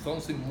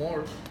something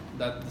more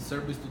that the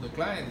service to the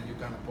client you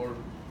can afford,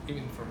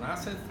 even from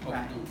assets up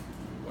Right. to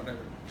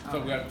whatever. So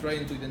we Okay. are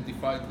trying to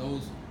identify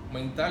those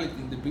mentality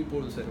in the people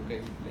and say,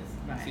 okay, let's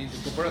Right. see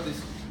the cooperative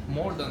is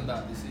more than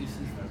that.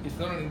 It's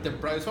not an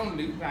enterprise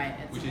only, Right,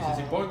 it's which is all-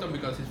 important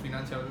because it's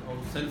financial or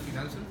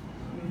self-financed,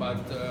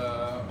 but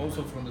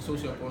also from the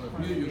social point of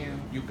view,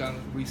 you can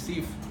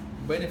receive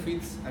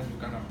benefits and you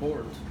can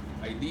afford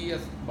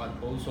ideas, but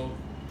also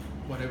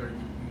whatever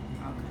you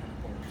can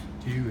afford.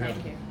 Do you have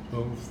Thank you.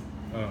 both,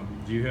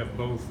 do you have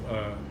both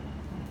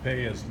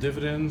pay as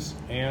dividends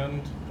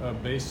and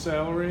base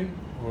salary?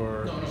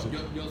 Or No, is it-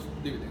 just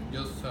dividend,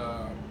 just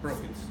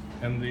profits.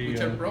 And the We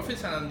charge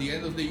profits, and at the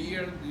end of the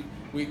year,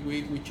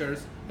 we charge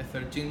a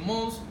 13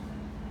 months,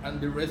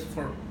 and the rest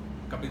for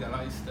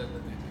capitalized the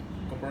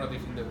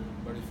cooperative in the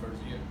very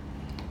first year.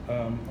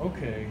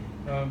 okay.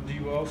 Do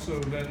you also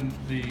then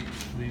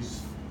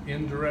these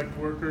indirect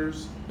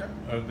workers? Yeah.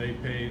 Are they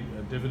paid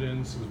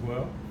dividends as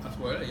well? As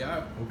well,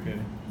 yeah. Okay.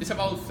 It's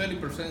about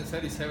 30%,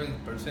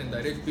 37%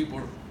 direct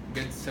people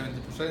get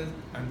 70%,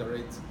 and the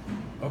rates.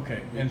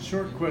 Okay. And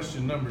short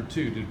question number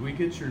 2. Did we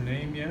get your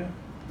name yet?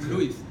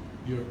 Luis.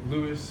 Your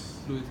Luis.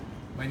 Luis.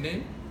 My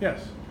name? Yes.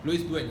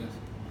 Luis Duenas.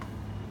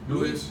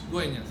 Luis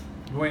Duenas.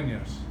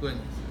 Duenas.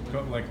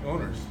 Duenas. Like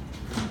owners.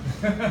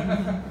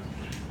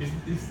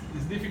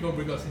 It's difficult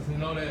because it's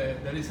not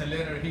there is a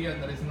letter here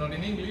that is not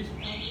in English,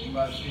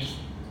 but it's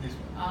this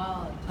one.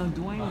 Oh,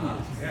 Dwayne.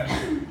 Yeah.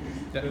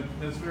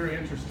 That's very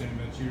interesting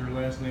that your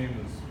last name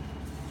is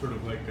sort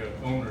of like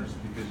owners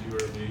because you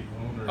are the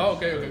owners. Oh,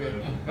 okay.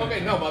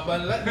 Okay, no, but my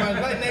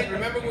right name,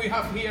 remember we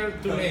have here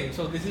 2 names.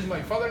 So this is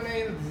my father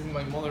name, this is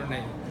my mother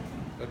name.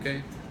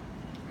 Okay?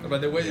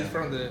 But the way it's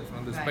from the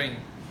Right. Spain.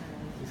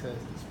 It's a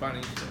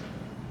Spanish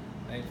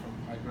name from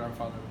my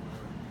grandfather.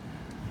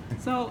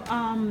 So,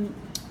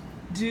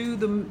 do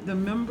the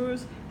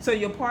members, so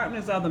your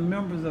partners are the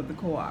members of the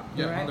co-op,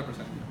 Yeah, correct?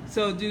 100%.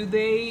 So do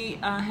they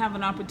have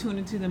an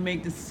opportunity to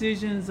make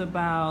decisions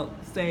about,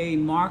 say,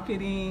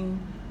 marketing,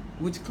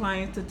 which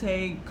clients to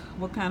take,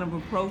 what kind of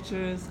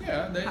approaches?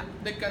 Yeah,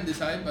 they can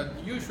decide, but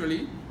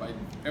usually, like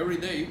every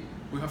day,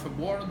 we have a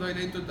board of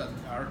directors that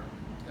are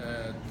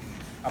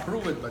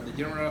approved by the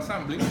General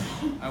Assembly,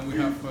 and we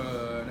have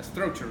a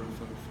structure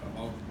of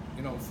about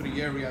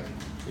 3 areas.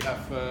 We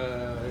have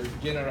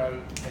general.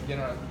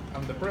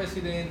 I'm the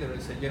president. There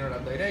is a general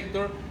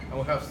director, and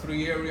we have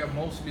 3 areas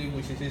mostly,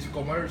 which is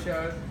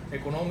commercial,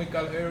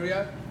 economical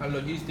area, and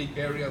logistic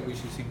area,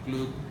 which is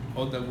include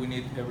all that we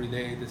need every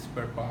day, the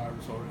spare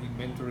parts or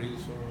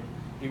inventories or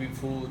even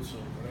foods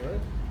or whatever.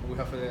 We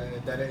have a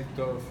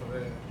director of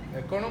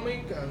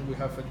economic, and we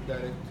have a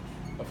director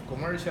of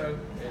commercial,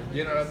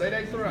 general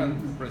director,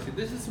 and president.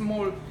 This is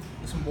small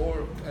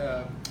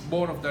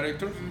board of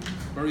directors,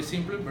 very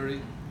simple,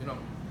 very,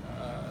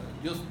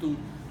 just to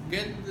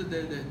get the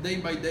day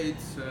by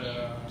days.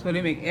 So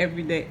they make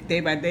every day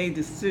by day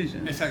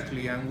decisions.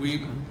 Exactly, and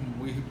we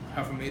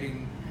have a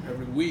meeting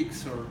every week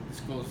or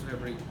discuss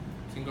every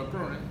single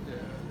program.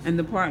 And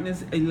the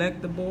partners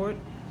elect the board?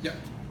 Yeah.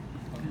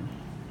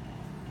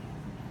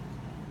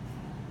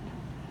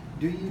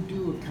 Do you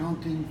do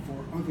accounting for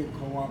other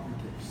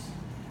cooperatives?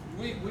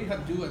 We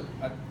have do it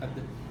at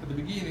the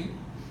beginning,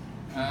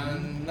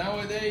 and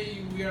nowadays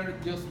we are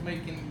just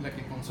making like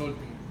a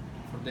consulting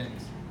for them.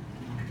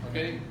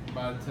 Okay,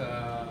 but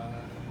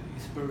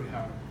it's very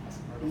hard.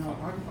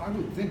 I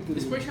would think that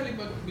especially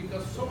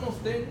because some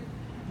of them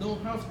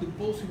don't have the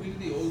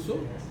possibility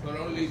also, not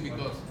only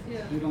because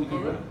they don't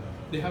cover.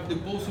 They have the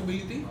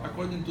possibility,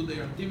 according to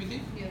their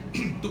activity,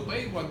 to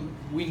pay what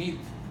we need,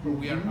 or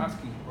we are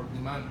asking or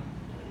demand.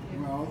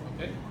 Well,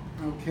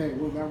 okay.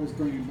 Well, that was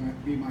going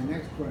to be my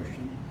next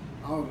question.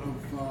 Out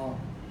of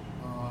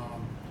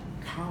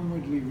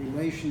comradely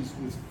relations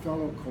with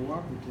fellow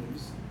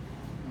cooperatives,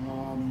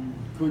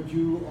 could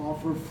you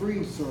offer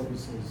free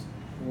services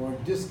or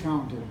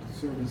discounted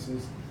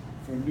services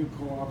for new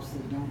co-ops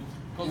that don't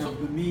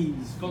have the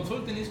means?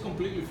 Consulting is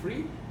completely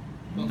free.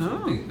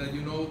 Consulting that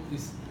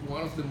is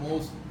one of the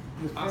most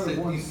it's part of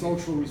one's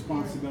social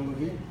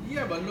responsibility.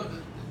 Yeah, but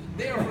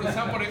there, for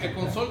example, a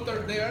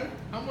consultant there,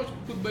 how much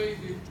could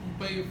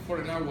pay for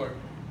an hour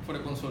for a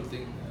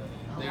consulting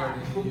there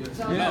in the US?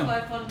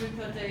 500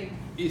 per day.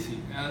 Easy,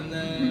 and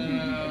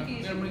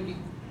they're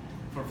making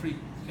for free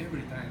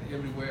every time,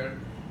 everywhere.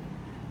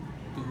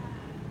 To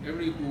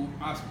every who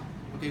ask,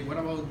 okay, what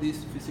about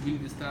this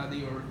feasibility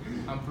study, or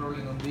I'm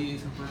problem on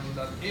this, I'm problem on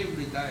that.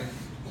 Every time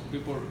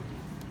people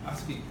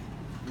asking,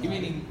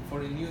 even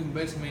for a new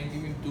investment,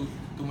 even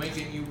to make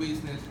a new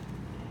business,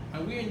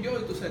 and we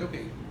enjoy to say,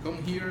 okay,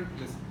 come here,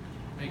 let's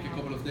make a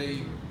couple of days,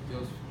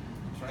 just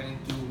trying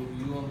to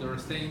you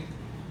understand.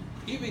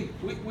 Even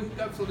we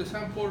got, for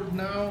example,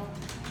 now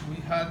we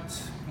had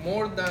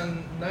more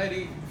than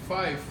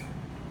 95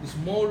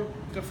 small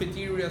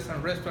cafeterias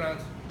and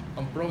restaurants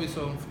on province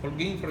of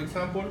Holguín, for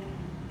example,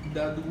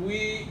 that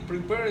we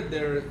prepared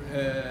their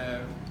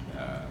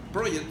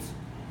projects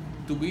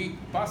to be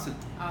passed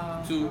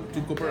to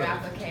cooperative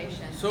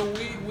application. So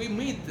we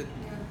meet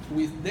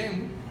with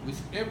them,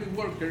 with every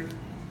worker,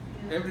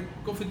 every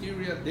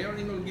cafeteria there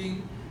in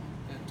Holguín,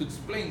 to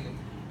explain them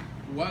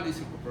what is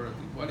a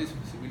cooperative, what is a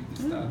feasibility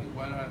study,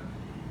 what are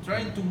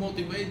trying to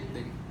motivate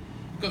them.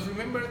 Because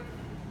remember,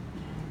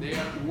 they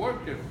are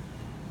workers.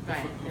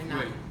 Right, they're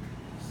not.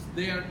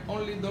 They are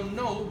only don't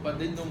know, but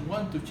they don't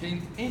want to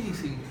change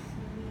anything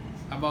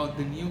about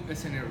the new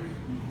scenario.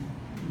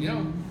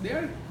 They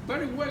are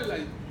very well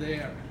like they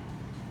are,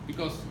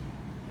 because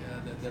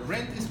the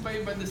rent is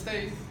paid by the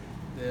state,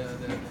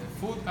 the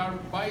food are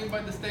bought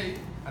by the state,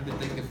 and they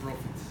take the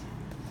profits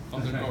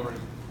on the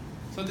government.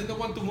 So they don't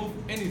want to move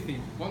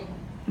anything, one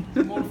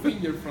more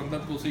finger from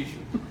that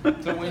position.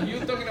 So when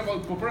you're talking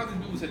about cooperative,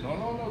 people say,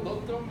 no,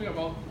 don't tell me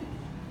about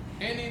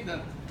any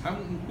that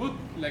I'm good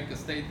like a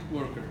state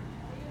worker.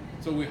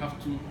 So we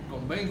have to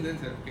convince them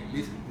that, okay,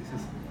 listen, this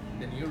is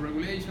the new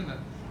regulation,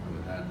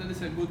 that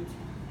is a good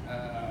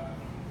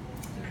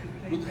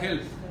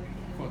help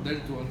for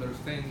them to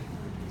understand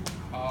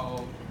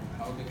how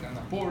they can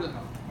afford it,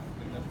 how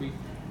they can be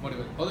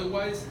motivated.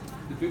 Otherwise,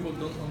 the people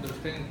don't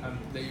understand and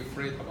they're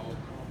afraid about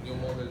new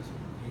models,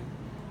 new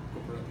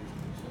cooperatives.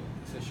 So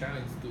it's a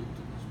challenge to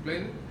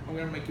explain it, and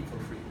we're making it for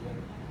free.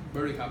 We're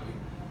very happy.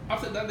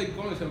 After that, they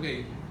call and say,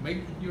 okay, make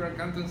your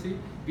accountancy,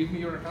 give me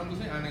your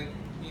accountancy, and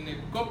in a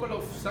couple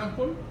of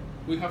samples,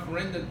 we have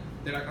rendered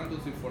their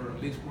accountancy for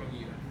at least 1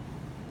 year.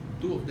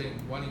 2 of them,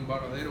 one in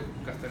Varadero,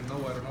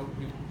 Castelnova. I don't know,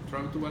 you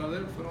travel to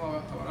Varadero,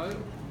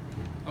 Varadero?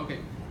 Okay,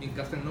 in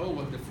Castelnova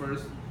was the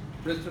first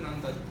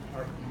restaurant that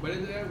are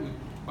converted there. We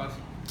passed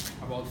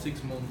about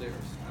 6 months there.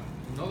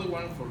 And another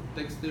one for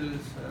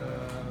textiles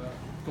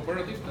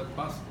cooperative that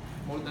passed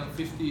more than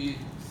 50,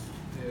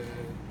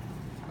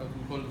 how do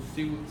you call it,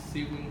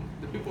 sewing,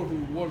 the people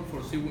who work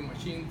for sewing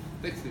machine,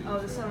 textiles. Oh,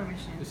 the sewing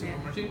machines, the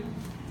sewing machine.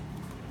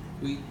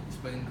 We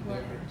spent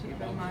there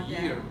about a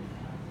year.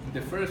 In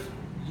the first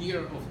year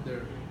of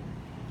their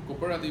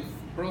cooperative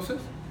process,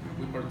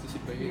 we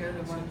participated. You're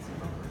the ones.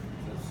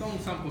 Some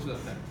samples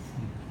of that.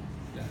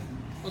 Yeah.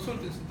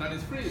 Consulting that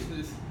is free.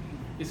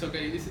 It's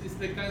okay. It's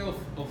the kind of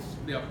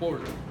the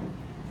afford.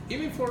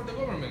 Even for the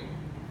government,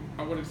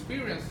 our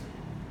experience,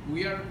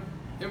 we are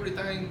every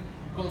time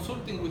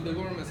consulting with the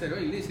government. Say,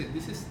 hey, listen,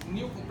 this is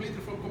new completely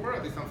for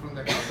cooperatives, and from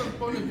the accountant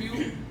point of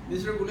view,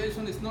 this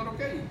regulation is not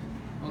okay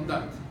on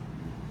that.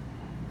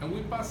 And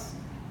we pass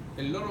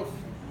a lot of.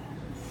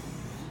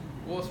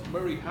 Was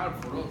very hard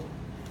for us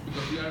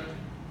because we are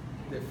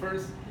the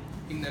first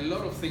in a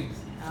lot of things.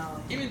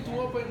 Even to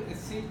open a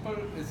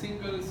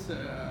single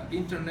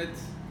internet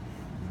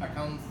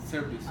account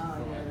service. Oh,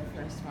 you're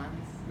the first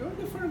ones. You're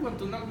the first one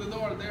to knock the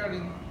door there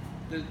in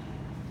the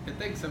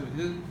tech service.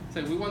 They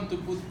say, we want to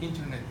put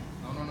internet.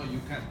 No, you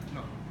can't.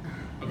 No.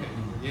 Okay,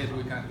 yes,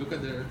 we can. Look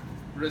at the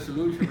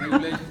resolution,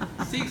 regulation.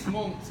 6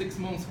 months, 6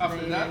 months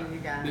after that,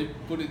 they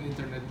put it in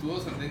internet to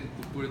us and then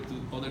to put it to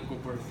other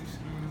cooperatives.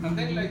 And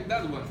then like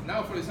that one.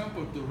 Now, for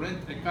example, to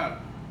rent a car.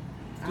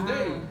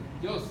 Today,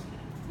 just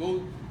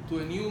go to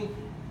a new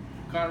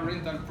car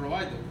rental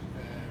provider,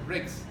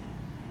 Rex.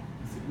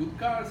 It's a good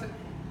car. It's the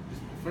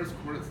first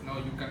cooperative. Now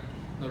you can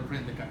not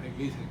rent the car.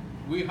 Listen,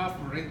 we have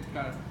rent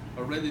car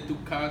already 2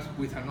 cars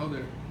with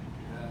another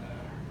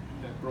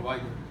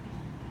provider.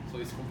 So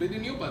it's completely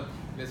new, but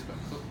let's go.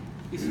 So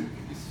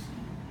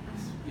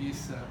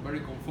it's very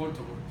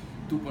comfortable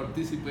to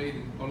participate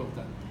in all of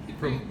that.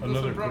 From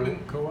another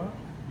co-op?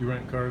 You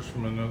rent cars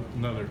from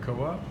another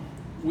co-op?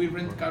 We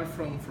rent cars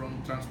from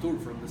Transtour,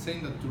 from the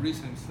same that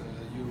tourism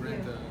you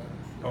rent.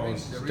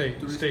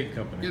 State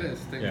company. Yes,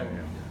 state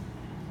company.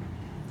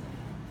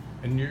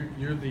 And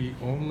you're the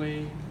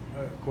only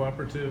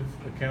cooperative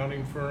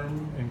accounting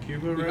firm in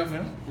Cuba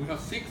now? We have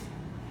 6.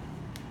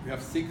 We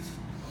have 6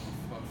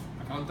 of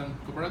accountant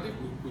cooperative.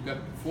 We got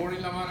 4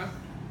 in La Habana,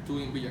 2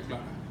 in Villa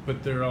Clara.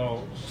 But they're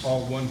all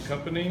one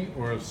company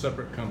or a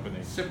separate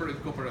company?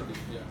 Separate cooperative,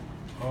 yeah.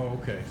 Oh,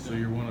 okay. So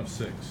you're one of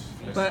 6.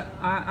 But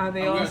are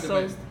they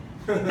also?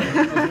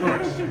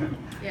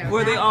 Yeah,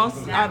 Were they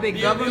also? Are they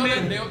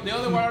government? The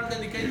other one are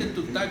dedicated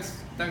to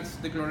tax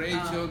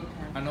declaration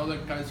and other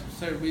kinds of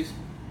service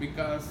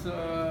because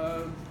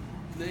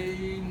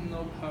they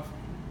not have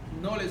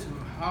knowledge on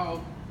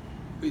how.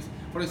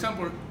 For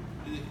example,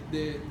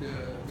 the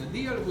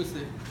deal with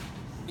the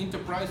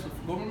enterprise of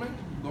government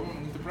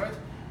enterprise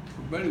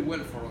very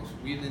well for us.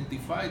 We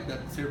identified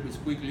that service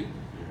quickly,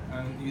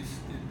 and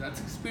that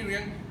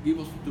experience gives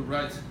us to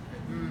rise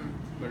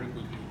very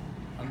quickly.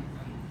 And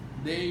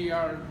they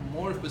are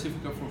more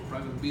specific for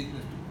private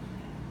business.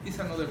 It's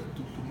another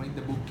to make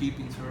the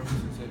bookkeeping service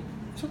and say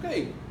it's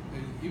okay.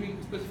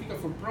 Even specific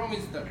for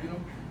province that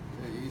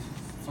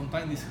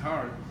sometimes it's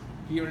hard.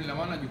 Here in La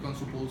Habana, you can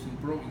suppose in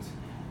province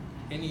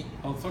any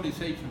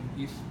authorization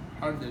is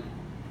harder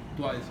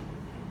twice,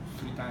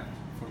 3 times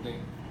for them.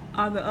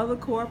 Are the other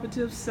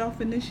cooperatives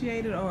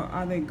self-initiated or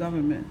are they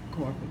government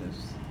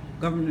cooperatives?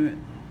 Government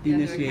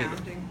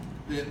initiated?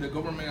 The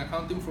government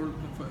accounting for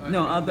the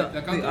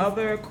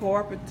other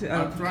cooperative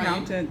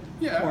accountant.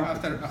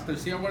 After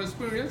seeing our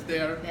experience, they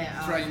are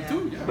trying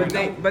to.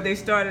 Yeah. But they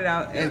started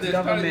out as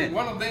government.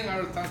 One of them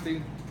are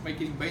starting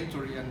making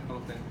inventory and all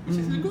of them, which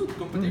is a good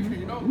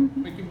competition,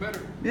 making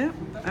better. Yeah,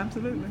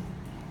 absolutely.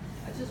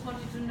 I just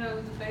wanted to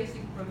know the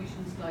basic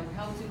provisions like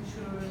health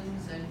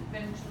insurance and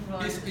pension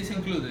rights. It's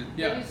included,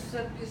 yeah.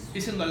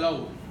 It's in the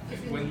law.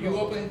 When you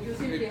open a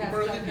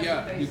cooperative,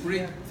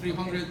 Decree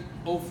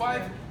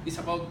 305 is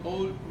about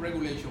all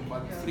regulation,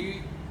 but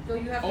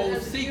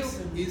 306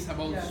 is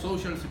about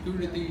social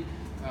security,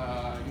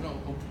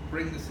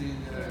 pregnancy,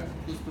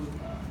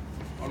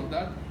 all of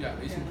that.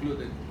 Yeah, it's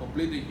included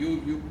completely.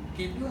 You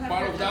keep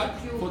part of that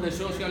for the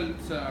social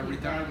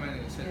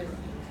retirement, etc.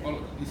 All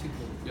of that is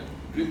included. Yeah,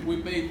 we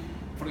pay.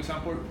 For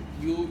example,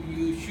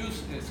 you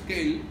choose a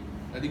scale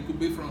that it could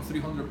be from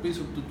 300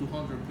 pesos to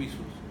 200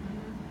 pesos,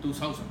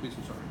 2,000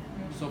 pesos, sorry.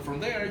 So from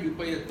there, you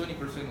pay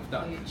 20% of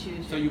that.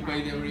 So you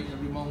pay every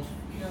month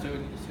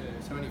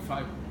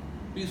 75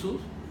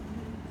 pesos.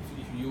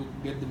 If you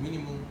get the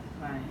minimum,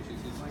 which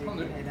is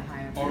 600,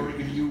 or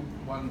if you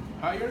want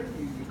higher,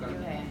 you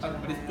can.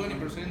 But it's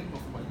 20%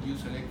 of what you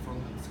select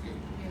from that scale.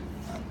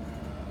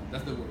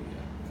 That's the word,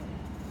 yeah.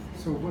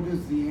 So what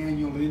is the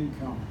annual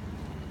income?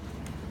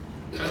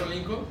 Annual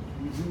income?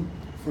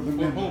 For the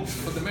member.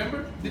 For the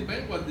member,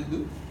 depends what they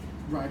do.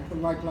 Right, but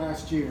like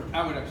last year.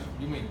 Average,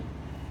 you mean?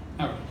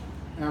 Average.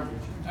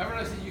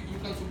 Average, you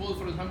can suppose,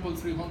 for example,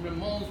 300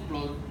 months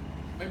plus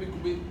maybe it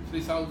could be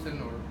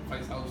 3,000 or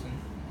 5,000.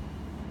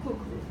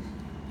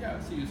 Yeah,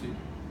 see, you see.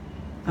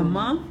 A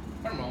month?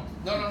 Per month.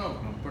 No.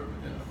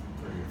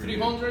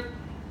 300,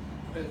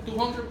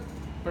 200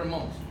 per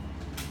month.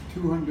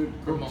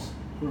 200 per month.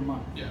 Per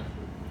month. Yeah.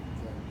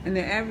 And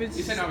the average?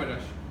 It's an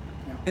average.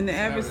 Yeah. And the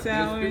average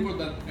salary? There's people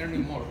that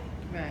earning more.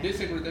 Right. This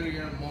secretary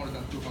earn more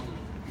than 200.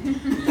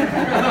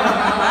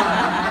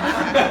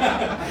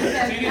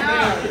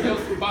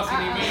 Just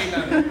passing email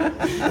and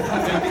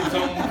making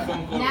some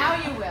phone calls. Now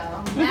you will.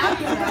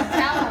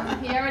 Tell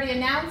him. He already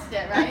announced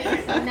it, right?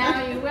 So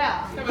now you will.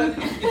 Yeah, but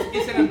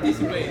it's an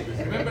anticipated.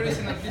 Remember, it's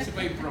an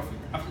anticipated profit.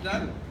 After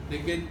that, they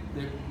get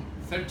the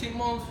 13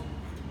 months,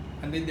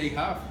 and then they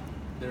have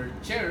their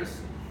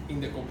shares in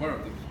the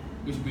cooperative,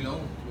 which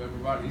belong to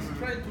everybody. It's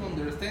trying to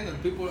understand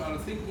that people are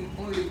thinking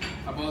only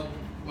about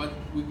what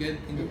we get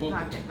in the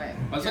pocket. Right.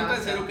 But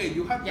sometimes say, okay,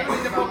 you have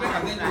in the pocket,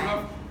 and then you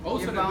have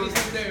also the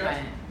business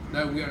there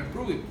that we are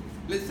improving.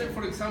 Let's say,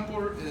 for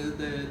example,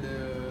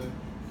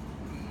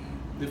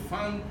 the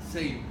fund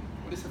sale.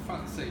 What is a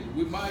fund sale?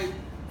 We buy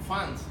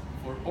funds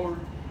for all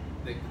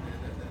the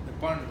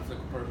partners of the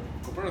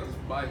cooperatives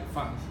buy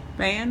funds.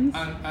 Fans?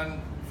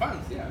 And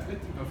funds, yeah,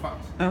 electrical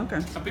funds. Okay.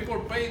 And people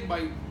pay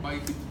by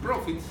its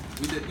profits,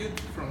 we deduct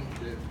from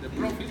the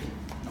profit,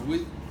 and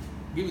we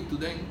give it to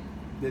them,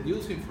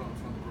 deducing from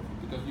the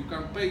profit. Because you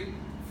can pay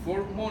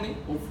for money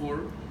or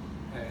for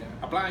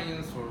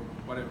appliance or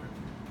whatever.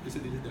 This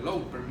is the law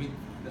permit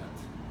that.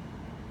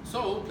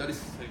 So that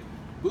is a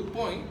good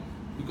point,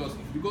 because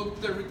if you go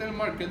to the retail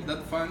market,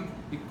 that fund,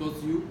 it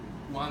costs you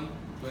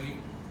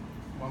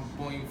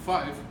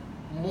 1.5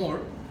 more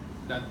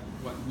than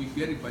what we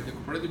get it by the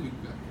cooperative.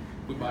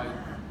 We buy.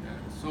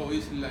 So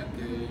it's like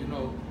you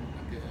know,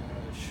 like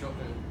a shop.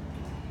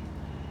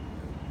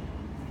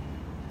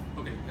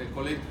 Okay, they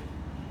collect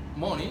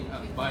money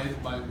and buy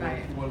it by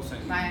wholesale.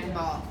 Buy in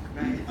bulk,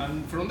 right?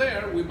 And from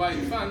there, we buy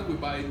the fan, we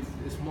buy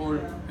a small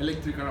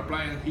electrical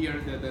appliance here,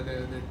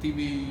 the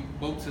TV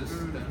boxes.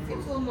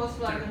 It's almost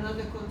like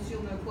another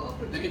consumer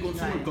cooperative. Like a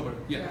consumer Right.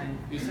 cooperative, yeah. Right.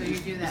 It's, So you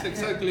do that it's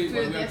exactly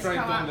through what we are this trying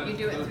to co-op, you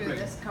do it through underplay.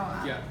 this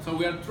co-op. Yeah, so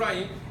we are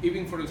trying,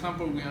 even for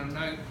example, we are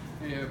now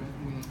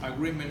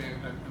agreement,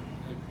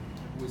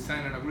 we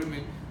sign an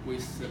agreement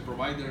with the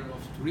provider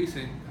of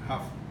tourism,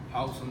 have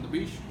house on the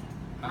beach,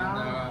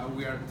 and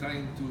we are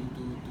trying to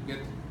get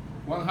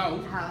one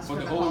house for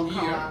the whole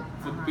year, co-op.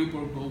 for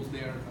people goes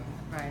there.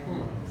 Right.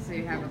 So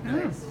you have a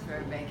place for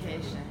a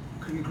vacation.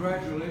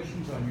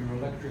 Congratulations on your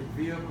electric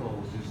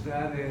vehicles. Is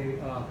that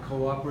a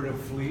cooperative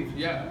fleet?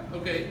 Yeah,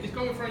 okay, it's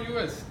coming from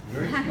US.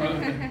 Very,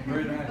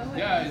 very nice.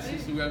 Yeah,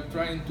 we are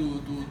trying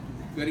to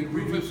get it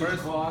Reduce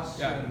first. costs.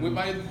 Yeah, and- we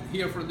buy it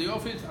here for the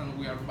office, and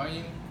we are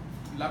buying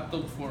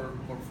laptops for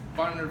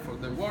partner for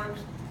the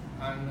works,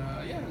 and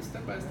yeah,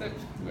 step by step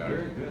we are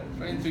Very good.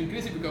 trying to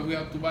increase it, because we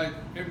have to buy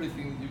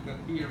everything you can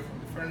hear, from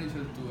the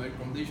furniture to air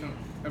condition,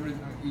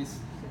 everything is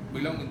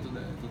belonging to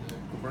the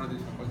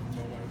cooperative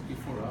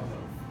before.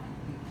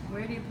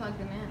 Where do you plug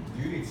them in?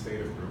 Do you need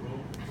state approval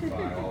to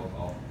buy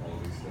all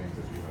these things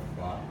that you have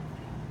bought?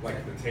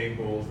 Like the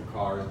tables, the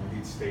cars, you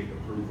need state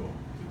approval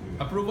to do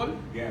that. Approval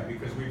Yeah,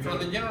 because we've from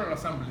the General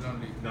Assembly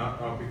only.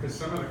 not, because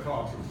some of the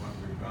co-ops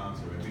we've gone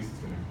to, at least it's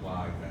been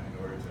implied that in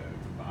order to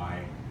buy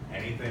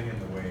anything in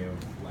the way of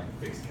like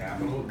fixed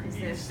capital, we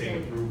need There's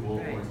state state, approval or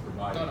right. it's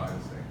provided No, by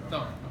the state.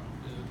 no.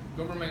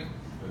 The government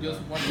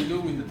just what to do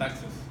with the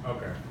taxes.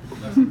 Okay.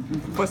 That's it.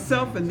 For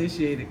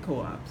self-initiated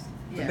co-ops.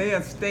 Yeah. They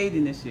are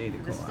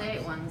state-initiated The co-ops.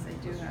 state ones, they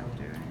do have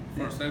to,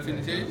 right? For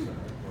self-initiated.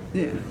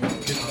 Yeah.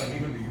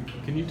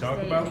 Can you talk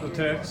about the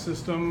tax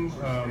system?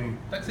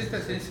 Tax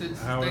system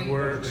is How it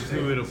works,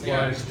 who it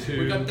applies We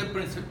to? got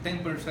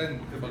 10% for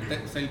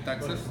sale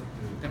taxes,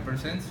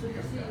 10%,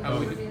 and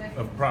we,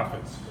 Of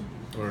profits,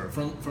 or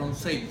from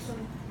sales.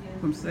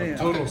 From sales.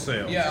 total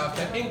sales? Yeah,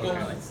 after income,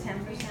 It's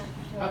 10%.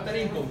 after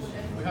income,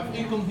 we have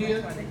income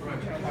here.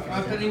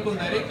 After income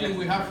directly,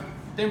 we have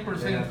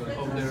 10%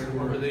 of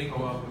the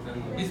income.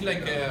 It's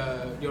like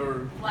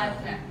your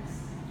Flat tax.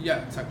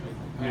 yeah, exactly.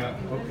 Yeah,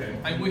 okay.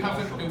 And we have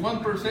a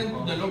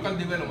 1% the local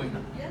development.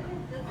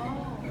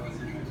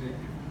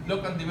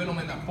 Local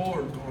development, a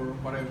port or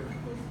whatever.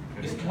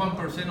 It's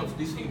 1% of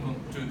this income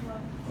too.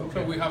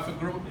 So we have a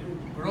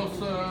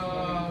gross,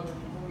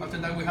 after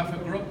that we have a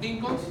gross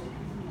incomes,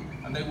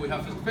 and then we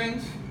have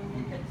expense,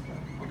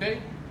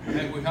 okay? And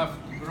then we have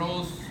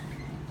gross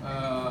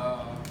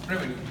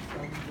revenue,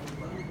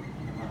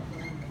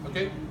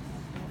 okay?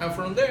 And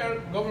from there,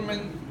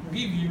 government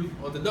give you,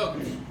 or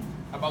deduct,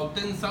 about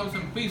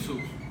 10,000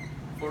 pesos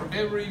for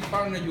every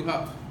partner you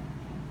have.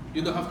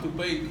 You don't have to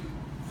pay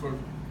for,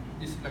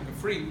 it's like a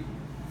free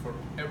for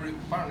every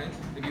partner.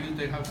 They give you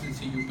 10,000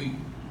 CUP.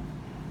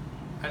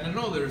 And I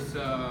know there's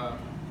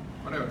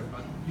whatever,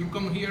 but you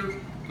come here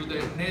to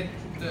the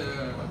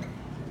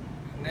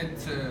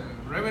net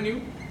revenue,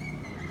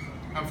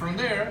 and from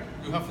there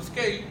you have a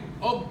scale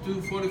up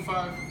to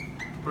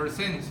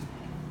 45%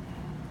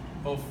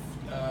 of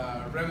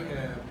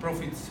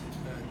profits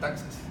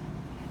taxes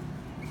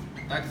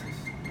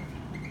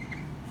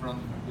from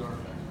your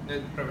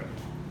net revenue.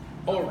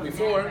 Or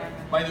before,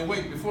 by the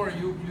way, before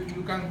you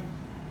can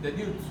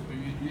deduct,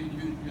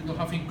 you don't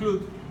have to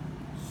include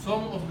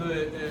some of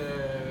the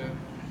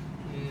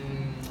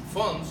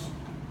funds,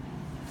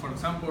 for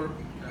example,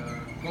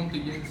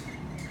 contingent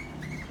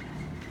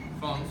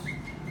funds.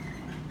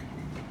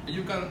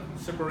 You can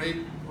separate,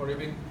 or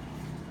even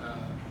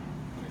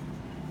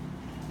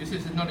this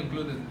is not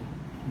included.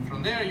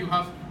 From there, you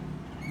have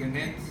the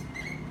net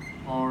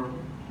or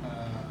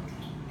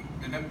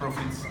the net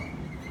profits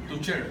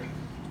to share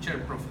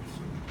profits.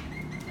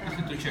 This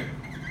is to share.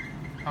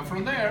 And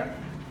from there,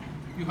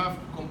 you have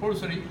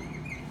compulsory.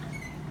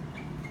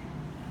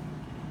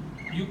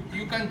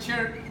 You can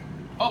share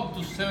up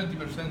to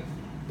 70%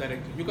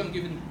 directly. You can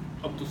give it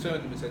up to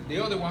 70%.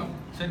 The other one,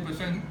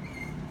 10%,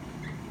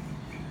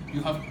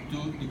 you have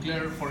to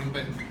declare for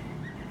investment,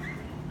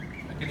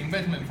 like an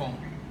investment fund.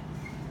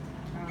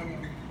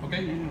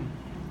 Okay?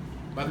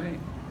 But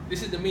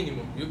this is the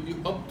minimum. You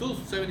up to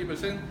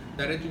 70%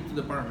 directly to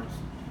the partners.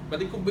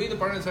 But it could be the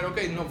partners say,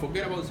 okay, no,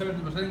 forget about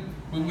 70%.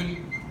 We will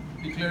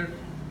declare,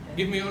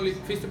 give me only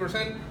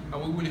 50%,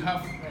 and we will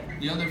have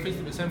the other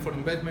 50% for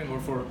investment or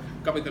for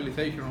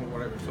capitalization or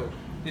whatever. So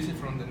this is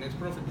from the net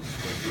profit.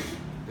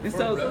 And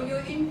So so, your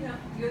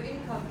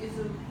income is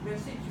a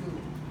residual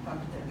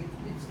factor.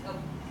 It's, 'Cause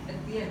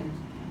at the end,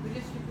 we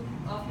just,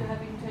 after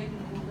having taken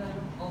all that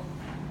off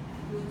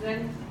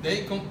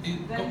They come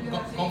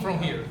from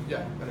here,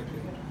 yeah, correctly.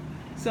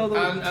 So the,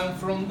 And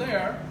from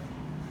there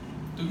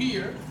to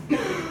here,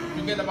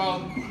 you get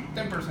about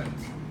 10%.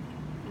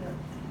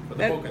 For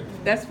the pocket.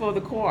 that's for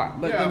the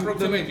co-op, but Yeah, the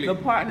approximately.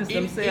 partners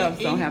themselves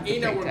don't have to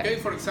in pay our tax.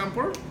 case, for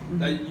example,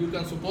 that you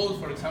can suppose,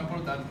 for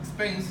example, that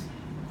expense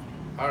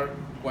are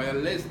quite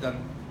less than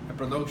a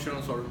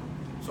productions or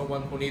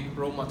someone who needs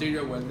raw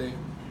material when the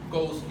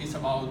cost is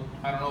about,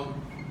 I don't know,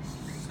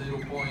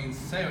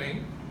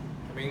 0.7.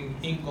 I mean,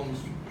 incomes,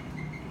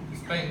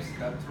 expense,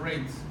 that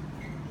rates.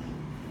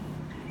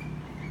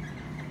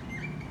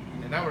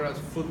 In an average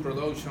food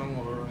production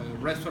or a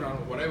restaurant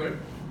or whatever,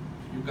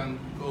 you can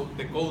go,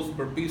 the cost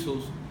per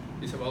pesos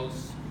is about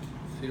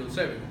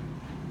 0.7.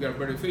 We are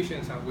very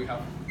efficient and we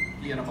have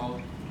here about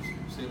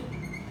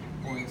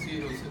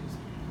 0.06.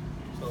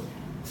 So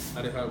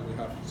that is how we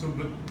have. So,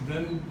 but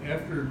then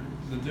after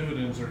the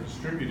dividends are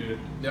distributed,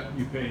 Yeah.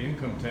 you pay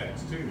income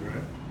tax too,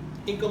 right?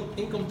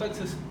 Income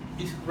taxes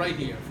is right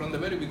here from the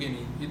very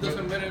beginning. It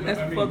doesn't matter.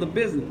 That's for the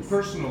business.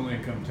 Personal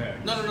income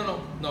tax. No.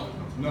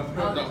 Nothing.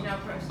 Oh, there's no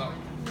personal.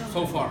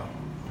 So far.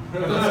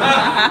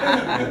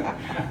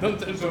 Don't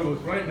tell So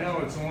right now,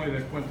 it's only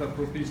the cuenta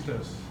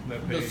propistas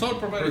that pay. the sole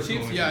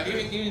proprietorships, personal yeah,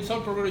 income tax. even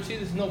sole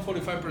proprietorships is not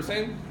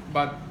 45%,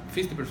 but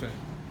 50%.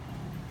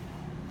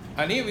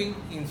 And even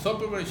in sole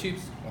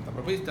proprietorships,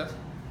 contrapropistas,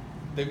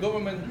 the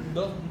government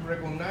doesn't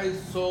recognize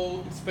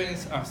sole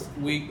expense as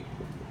we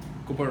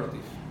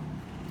cooperative.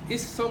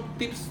 It's some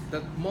tips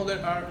that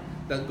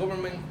that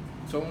government,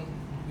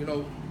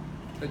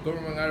 the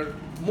government are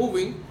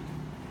moving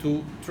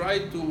to try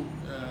to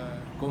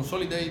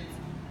consolidate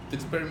the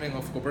experiment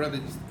of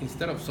cooperatives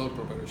instead of sole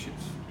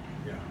proprietorships.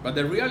 Yeah. But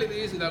the reality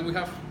is that we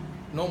have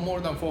no more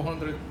than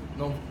 400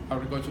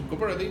 non-agricultural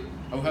cooperatives,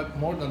 and we have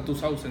more than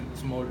 2,000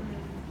 small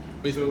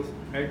businesses. So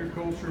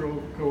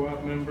agricultural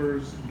co-op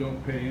members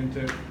don't pay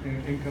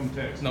income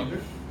tax No, either?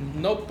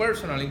 no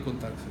personal income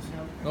taxes.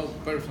 No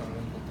personal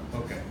income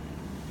taxes. Okay.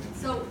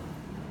 So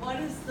what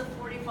is the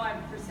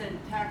 45%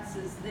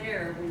 taxes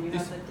there when you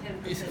have the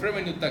 10%? It's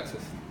revenue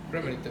taxes.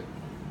 Revenue tax.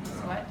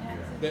 What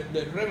taxes?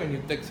 The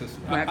revenue taxes.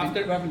 Revenue.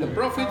 After the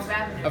profits, Oh,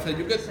 revenue. after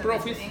you get So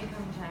profits, it's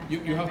income tax you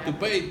and have to revenue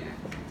pay tax.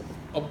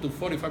 up to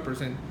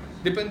 45%.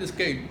 Depends the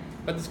scale.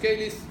 But the scale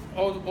is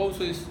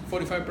also is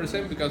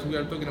 45% because we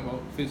are talking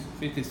about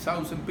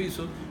 50,000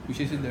 pesos, which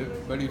is in the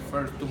very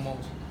first 2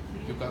 months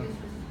you can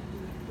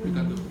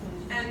do.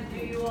 And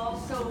do you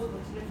also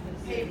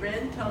pay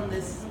rent on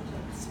this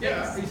space?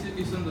 Yeah,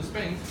 it's on the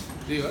expense,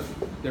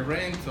 the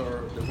rent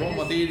or the raw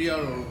material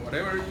or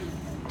whatever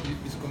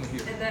is coming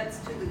here. And that's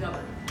to the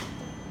government?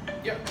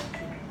 Yeah.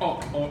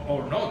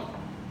 Or not.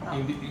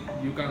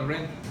 You can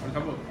rent, for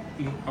example,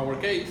 in our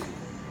case,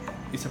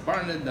 it's a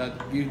partner that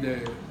gives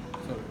the.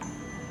 Sorry.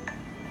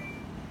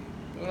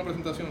 Tengo una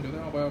presentación, yo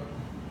tengo que apagar.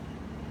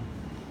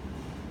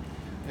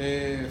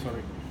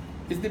 Sorry.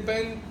 It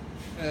depends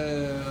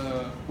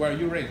where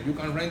you rent. You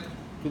can rent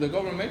to the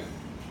government.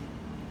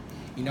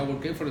 In our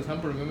case, for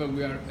example, remember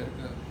we are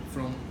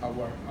from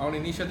our own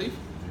initiative,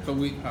 so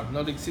we have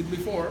not existed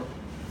before.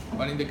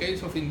 But in the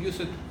case of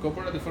induced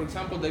cooperative, for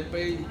example, they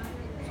pay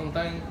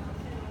sometimes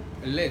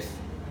less.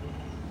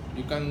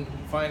 You can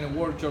find a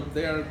workshop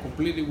there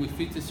completely with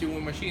 50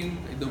 sewing machine.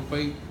 They don't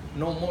pay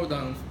no more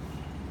than,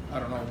 I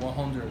don't know,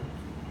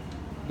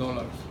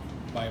 $100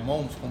 by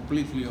month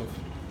completely of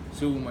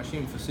sewing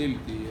machine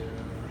facility.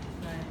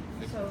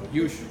 Right. So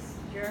Huge. this is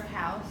your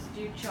house.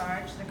 Do you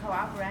charge the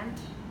co-op rent?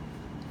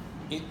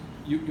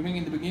 You mean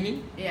in the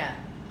beginning? Yeah.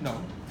 No,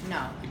 No.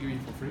 I give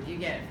it for free. You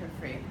get it for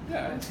free.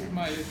 Yeah, it's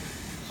my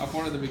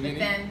afford at the But beginning.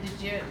 then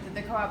did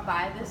the co-op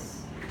buy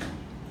this?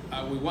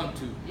 We want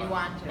to. You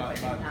want to,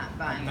 but you're not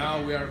buying now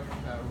it. we are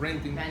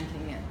renting.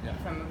 Renting it Yeah.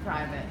 from a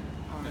private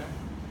owner.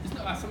 Yeah. It's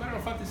not, as a matter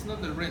of fact, it's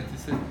not the rent.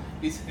 It's a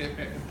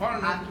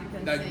partner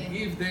Occupancy. that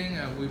gives them,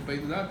 and we pay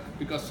to that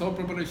because sole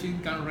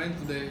proprietorship can rent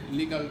to the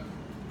legal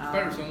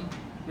person.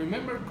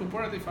 Remember,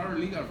 cooperative are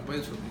legal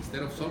person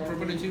instead of sole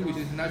proprietorship, which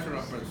is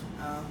natural person.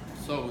 Oh.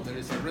 So there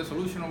is a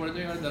resolution over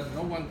there that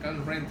no one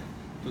can rent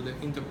to the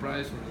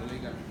enterprise or the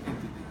legal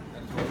entity.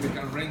 That's why we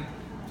can rent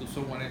to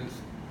someone else.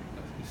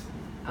 That is-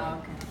 Oh,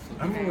 okay.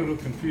 I'm a little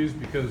confused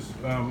because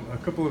a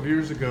couple of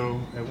years ago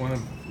at one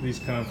of these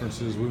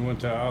conferences, we went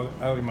to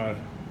Alimar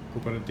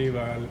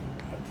Cooperativa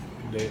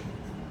de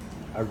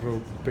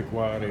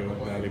Agropecuario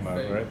de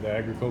Alimar, right? The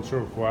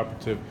agricultural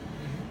cooperative.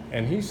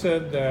 And he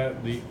said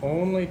that the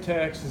only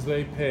taxes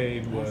they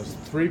paid was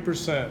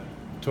 3%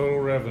 total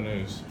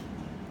revenues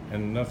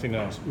and nothing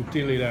else.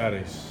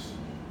 Utilidades.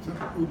 So,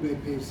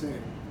 UBPC.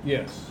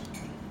 Yes.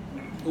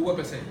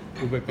 UBPC.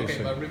 UBPC.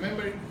 Okay, but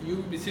remember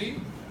UBC,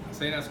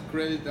 same as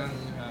credit and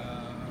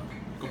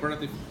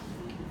cooperative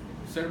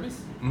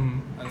service,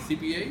 and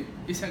CPA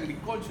is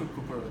agricultural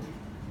cooperative.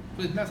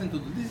 So it's nothing to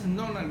do. This is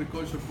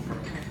non-agricultural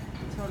cooperative.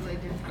 Totally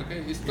different. Okay,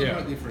 it's totally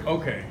Yeah. different.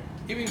 Okay.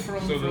 Even So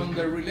from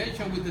the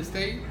relation with the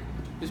state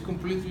is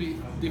completely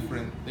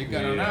different. They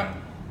got an Yeah. app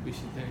which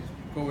they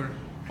cover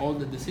all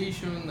the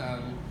decision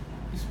and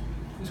it's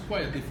it's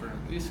quite different.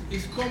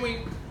 It's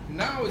coming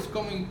now. It's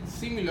coming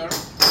similar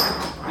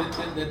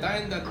the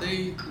time that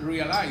they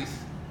realize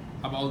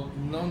about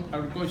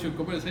non-agricultural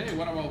cooperatives. Hey,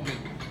 what about me?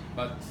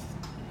 But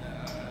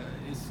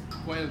it's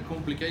quite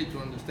complicated to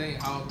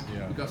understand how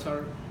because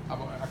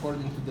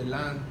according to the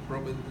land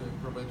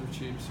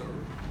proprietorships or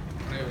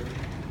whatever.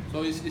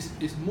 So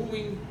it's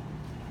moving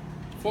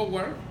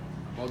forward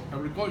about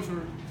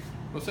agriculture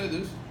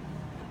procedures.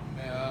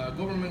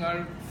 Government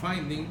are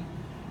finding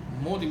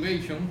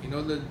motivation in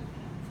order,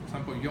 for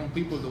example, young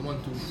people that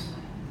want to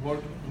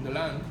work in the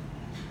land.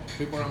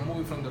 People are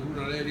moving from the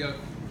rural area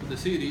to the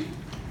city,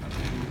 and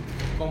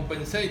to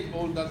compensate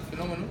all that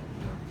phenomenon,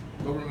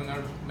 government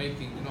are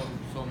making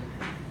some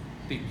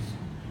tips.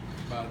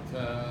 But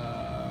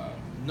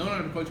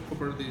non-agricultural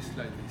cooperatives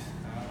like this.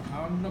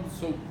 I'm not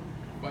so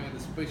quite a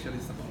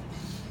specialist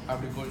about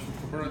agricultural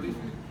cooperatives,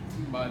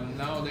 but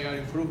now they are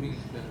improving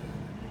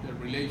the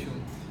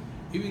relation,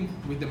 even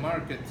with the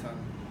markets, and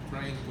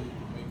trying to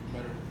make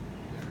better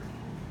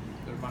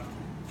their market.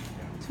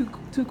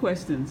 Two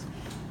questions.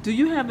 Do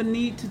you have a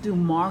need to do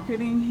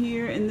marketing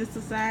here in this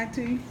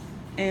society?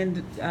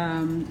 And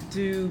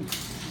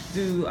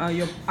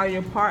are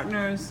your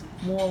partners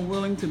more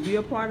willing to be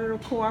a part of the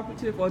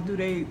cooperative, or do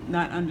they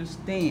not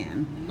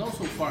understand? Not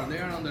so far. They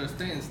are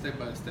understanding step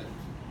by step.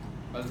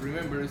 But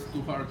remember, it's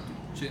too hard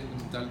to change the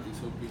mentality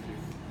so quickly.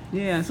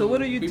 Yeah. So what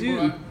do you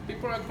do?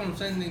 People are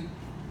consenting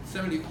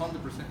 70%,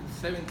 100%,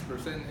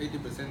 70%,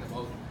 80%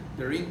 about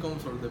their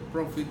incomes or the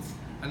profits,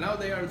 and now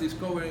they are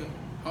discovering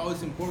how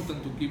it's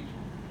important to keep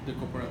the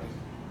cooperative.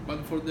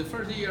 But for the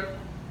first year,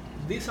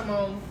 this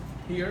amount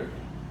here,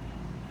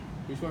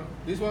 which one?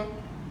 This one?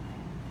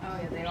 Oh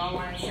yeah, they all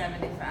wanted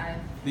 75.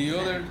 The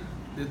other,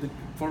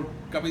 for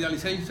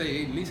capitalization,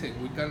 say, hey, listen,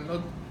 we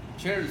cannot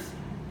share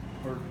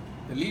or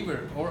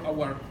deliver all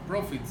our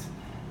profits.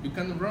 You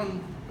can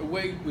run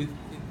away with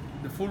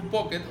the full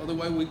pocket,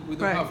 otherwise we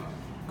don't have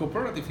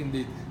cooperative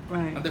indeed.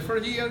 Right. And the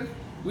first year,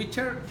 we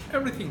share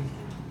everything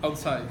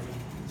outside.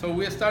 So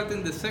we are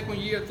starting the second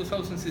year,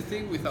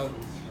 2016, without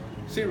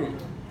zero.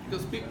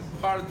 Because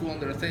it's hard to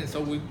understand,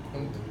 so we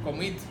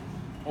commit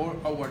all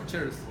our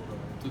shares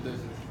to this.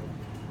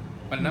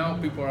 But now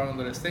people are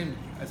understanding,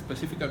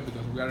 specifically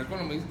because we are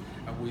economists,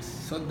 and we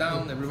shut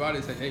down everybody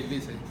and say, hey,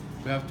 listen,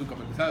 we have to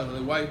capitalize,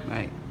 otherwise,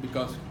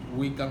 because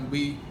we can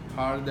be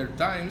harder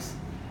times,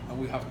 and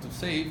we have to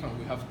save, and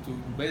we have to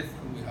invest,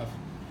 and we have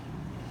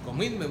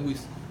commitment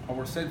with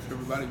ourselves,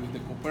 everybody, with the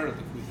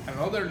cooperative, with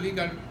another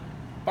legal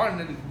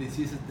partner. This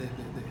is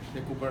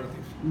the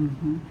cooperative.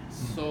 Mm-hmm.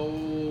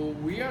 So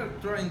we are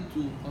trying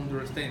to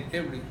understand,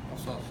 every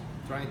of us,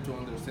 trying to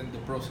understand the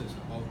process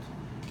about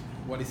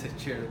what is a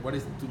share, what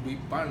is to be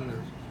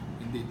partner,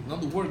 indeed,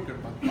 not the worker,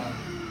 but partner.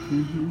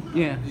 Mm-hmm.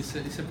 Yeah.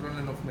 It's a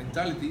problem of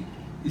mentality.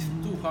 It's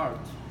too hard.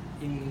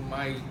 In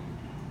my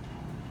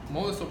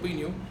modest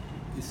opinion,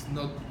 it's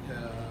not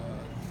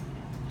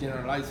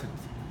generalized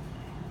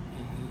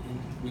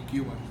with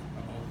Cubans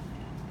about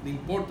the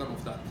importance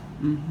of that.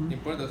 Mm-hmm. The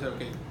importance of,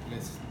 okay,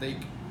 let's take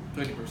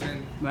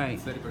 20%,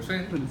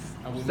 30%,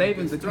 and we make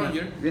it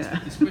stronger,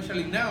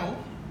 especially now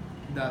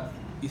that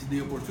is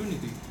the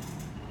opportunity.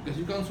 Because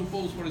you can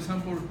suppose, for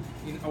example,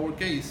 in our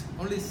case,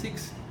 only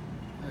 6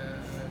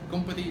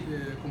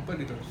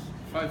 competitors,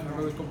 5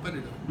 other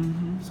competitors.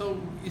 Mm-hmm. So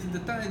it's the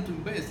time to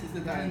invest, it's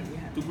the time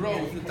to grow,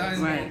 it's the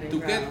time to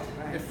get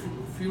a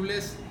few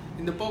less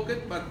in the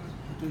pocket, but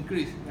to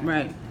increase.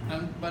 Right.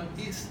 But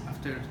it's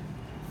after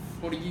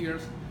 40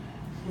 years,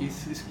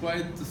 it's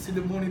quite to see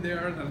the money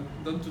there and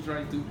don't to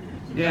try to.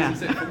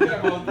 As you said, forget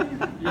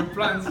about your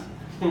plans.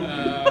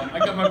 I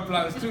got my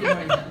plans too.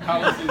 My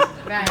house is.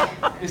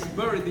 It's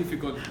very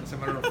difficult, as a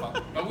matter of fact.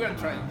 But we are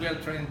trying. We are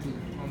trying to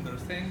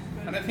understand,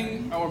 and I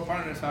think our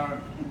partners are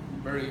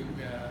very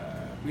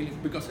willing,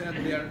 because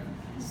they are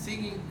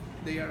seeing,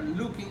 they are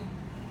looking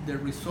the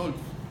results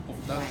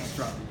of that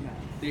strategy.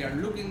 They are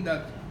looking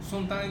that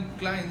sometimes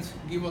clients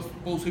give us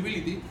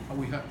possibility, and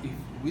we have, if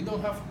we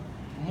don't have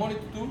money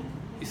to do,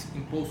 it's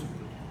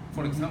impossible.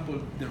 For example,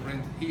 the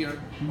rent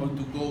here, or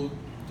to go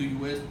to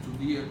US to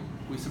deal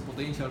with a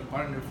potential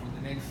partner for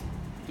the next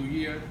 2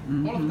 years.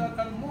 All of that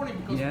are money,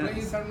 because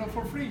planes are not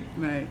for free.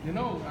 Right. You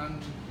know,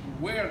 and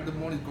where the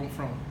money come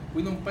from?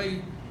 We don't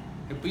pay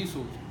a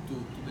peso to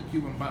the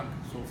Cuban bank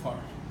so far.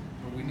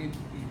 So we need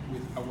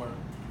with our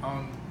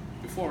own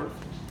efforts,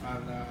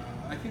 and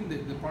I think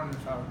the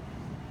partners are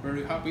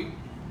very happy,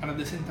 and at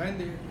the same time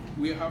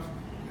we have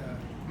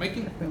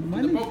making to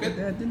the pocket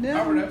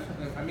average,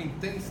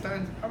 10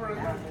 times average,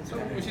 so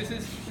which is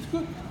it's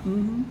good.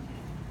 Mm-hmm.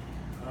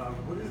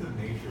 What is the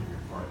nature of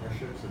your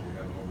partnerships that you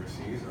have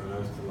overseas? Are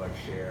those to like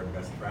share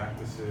best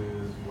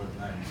practices? What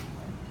I'm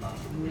not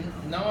so clear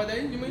on.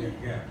 Nowadays, you mean?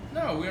 Yeah.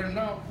 No, we don't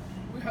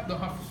have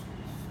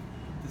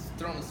the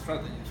strong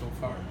strategy so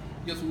far.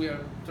 Just we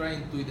are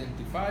trying to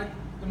identify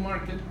the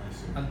market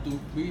and to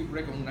be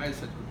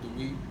recognized, or to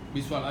be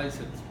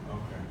visualized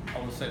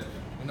ourselves.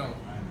 You know,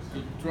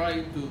 to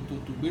try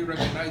to be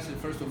recognized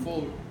first of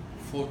all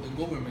for the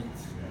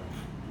governments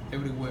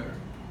everywhere,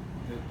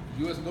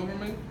 the U.S.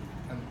 government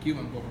and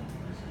Cuban government.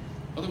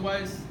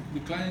 Otherwise, the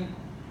client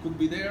could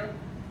be there,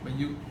 but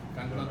you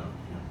cannot.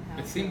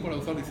 A simple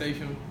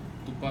authorization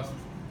to pass,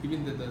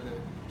 even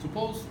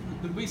suppose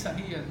the visa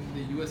here in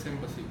the U.S.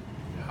 Embassy.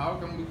 How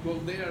can we go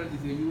there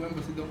if the U.S.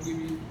 Embassy don't give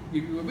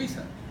you a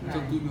visa? Right.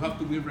 So you have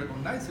to be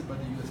recognized by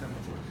the U.S.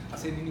 Embassy.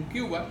 As in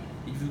Cuba,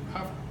 if you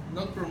have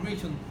not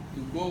permission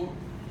to go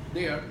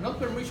there, not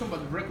permission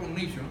but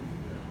recognition,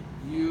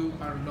 you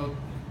are not.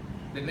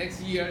 The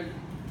next year,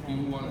 you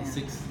want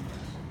 6.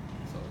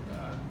 So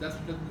that's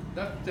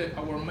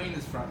our main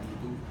strategy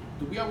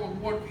to be our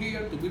work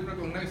here, to be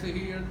recognized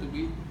here, to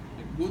be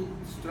a good,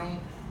 strong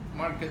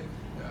market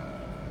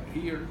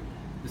here,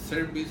 the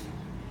service,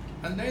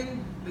 and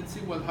then let's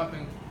see what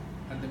happens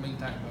at the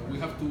meantime. But we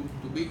have to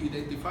be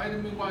identified in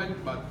the meanwhile,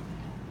 but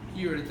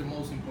here it's the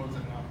most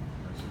important now.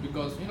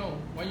 Because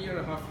 1 year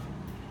and a half,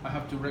 I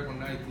have to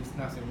recognize it's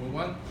nothing.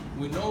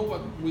 We know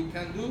what we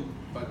can do,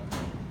 but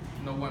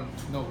no one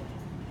knows.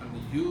 And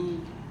if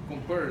you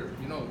compare,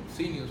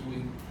 Scenius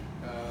with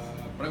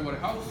private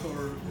house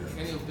or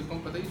any of the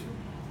competition,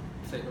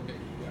 say, okay,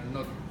 we are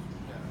not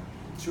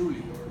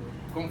truly or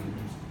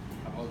confident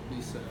about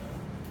this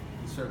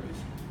service.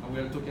 And we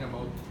are talking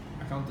about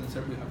accounting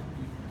service.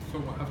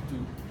 Someone have to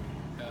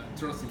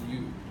trust in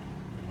you,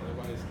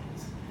 otherwise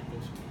it's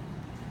impossible.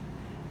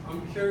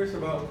 I'm curious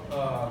about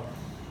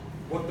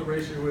what the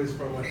ratio is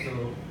from like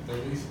the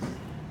least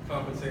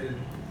compensated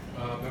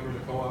member of the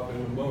co-op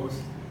and the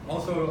most.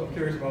 Also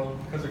curious about,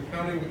 because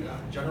accounting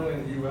generally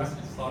in the U.S. is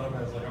thought of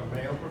as like a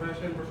male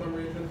profession for some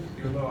reason,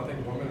 even though I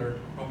think women are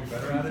probably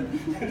better at it.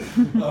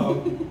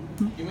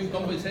 You mean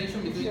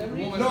compensation between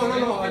women? No.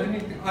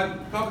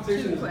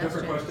 Compensation is a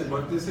different question,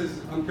 but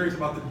I'm curious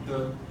about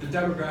the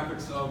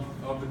demographics of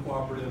the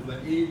cooperative. The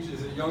age,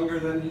 is it younger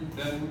than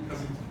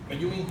because Are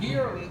you in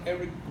here or in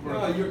every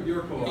cooperative?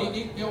 your co-op.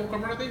 In your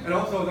cooperative? And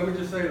also, let me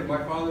just say that my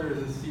father is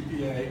a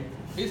CPA.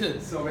 Is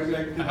it? So maybe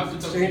I have to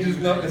talk change his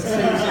numbers.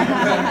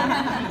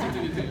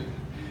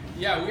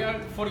 Yeah, we are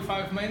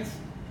 45 men,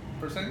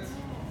 55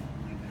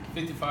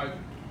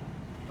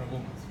 for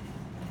women.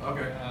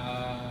 Okay.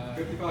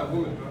 55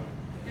 women, huh?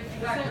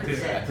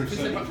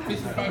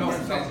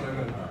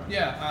 55%.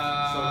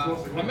 Yeah, So it's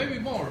mostly and women. maybe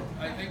more.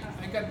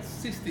 I got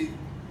 60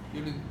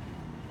 during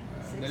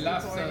the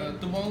last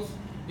 2 months.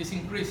 It's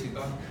increasing.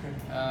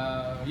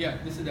 Yeah,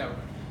 this is the average.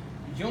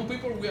 Young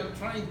people, we are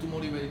trying to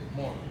motivate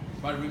more,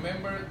 but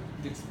remember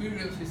the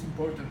experience is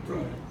important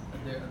too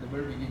at the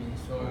very beginning.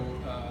 So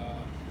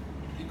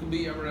it could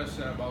be average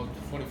about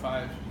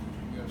 45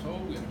 years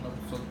old. We are not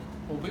so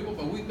old people,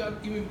 but we got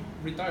even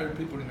retired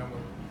people in our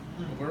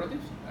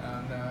cooperatives,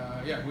 and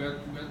yeah, we are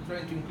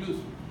trying to include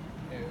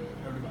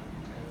everybody,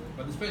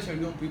 but especially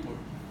young people,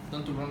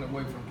 not to run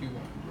away from Cuba,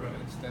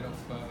 instead of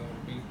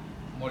being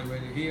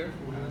motivated here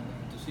and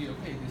to see,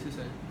 okay, this is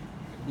a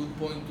good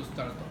point to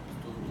start up,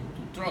 to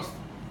trust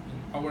in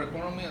our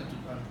economy and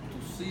to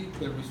see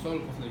the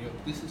result of the job.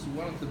 This is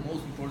one of the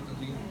most important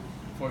things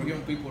for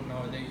young people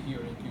nowadays here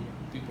in Cuba.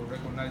 People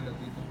recognize that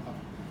they don't have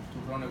to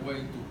run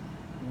away to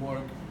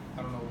work, I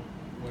don't know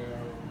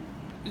where.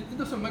 It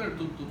doesn't matter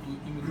to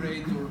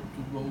immigrate or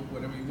to go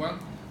wherever you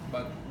want,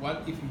 but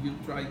what if you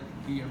tried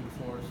here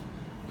before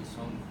with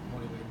some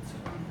motivated?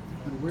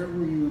 And where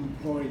were you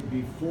employed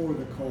before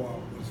the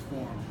co-op was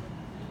formed?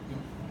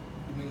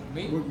 You mean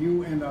me? Were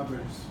you and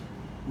others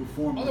who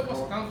formed the Other was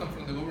co-op? accountant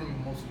from the government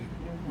mostly.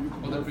 You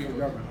Other worked for people.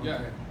 government, Yeah.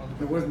 okay. Other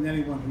There wasn't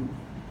anyone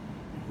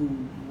who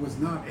was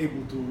not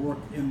able to work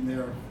in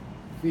their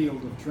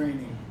field of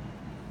training?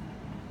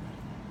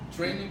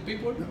 Training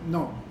people?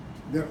 No,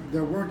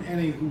 there weren't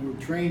any who were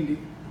trained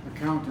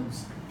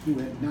accountants who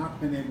had not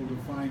been able to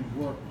find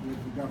work with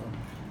the government.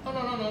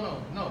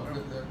 No.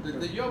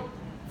 The job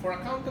for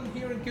accountant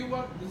here in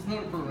Cuba, this is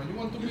not a problem. You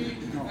want to be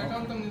No.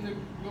 accountant in the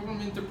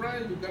government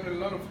enterprise, you got a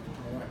lot of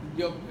Right.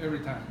 job every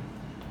time.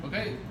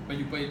 Okay? But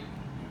you get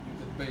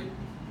paid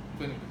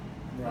 20.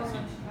 How Right.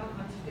 much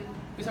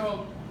It's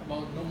about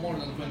no more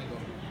than $20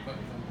 per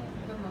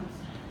month?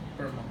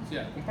 per month.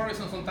 Yeah.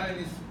 Comparison sometimes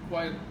is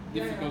quite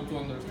difficult to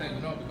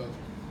understand, because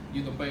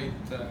you don't pay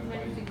it by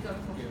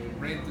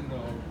renting or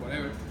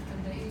whatever.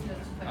 And the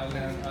agents pay.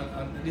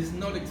 And it's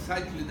not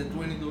exactly the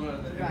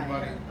 $20 that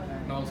everybody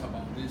Right. knows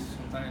about. This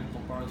sometimes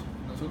comparison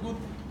is not so good,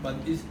 but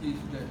it's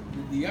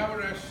the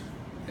average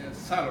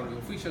salary,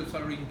 official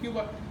salary in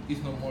Cuba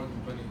is no more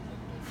than 20.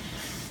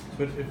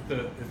 But if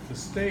the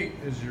state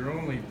is your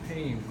only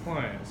paying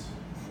clients,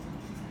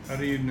 how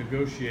do you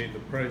negotiate the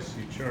price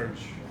you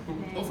charge?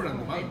 Offer and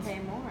demand. They pay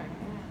more, yeah.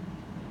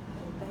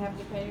 They have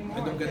to pay more. I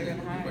don't if get they're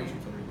the gonna hire equation,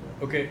 you. sorry.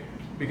 Okay,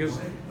 because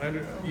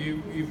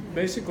you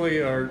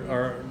basically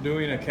are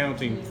doing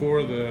accounting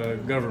for the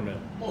government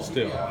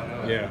still.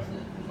 Yeah.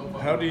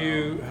 How do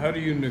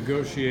you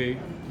negotiate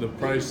the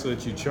price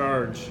that you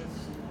charge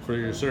for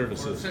your For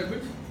services?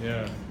 service,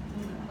 Yeah.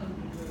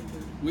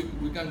 we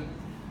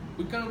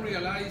can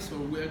realize, or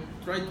we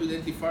try to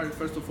identify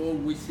first of all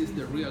which is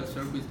the real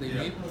service they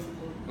need.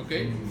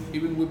 Okay,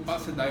 even we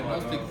pass a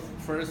diagnostic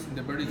first in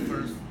the very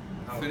first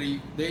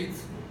 30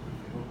 days.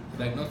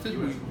 Diagnostic,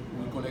 we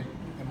collect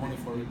a money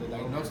for the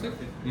diagnostic.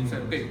 You say,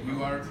 okay,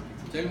 you are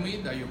telling me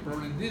that your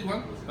problem is this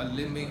one, but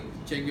let me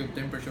check your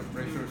temperature,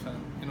 pressures, and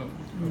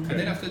and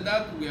then after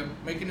that we are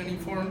making an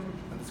informed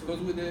and discuss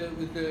with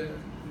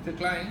the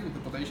client, with the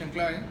potential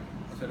client.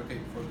 I said, okay,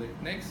 for the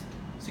next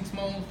 6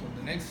 months, for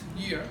the next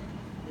year,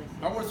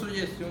 our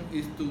suggestion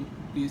is to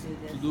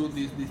do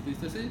this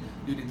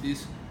during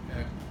this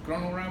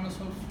chronograms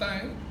of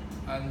time,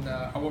 and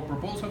our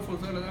proposal for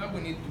that,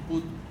 we need to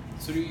put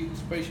 3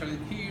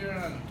 specialists here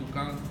and to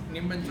count an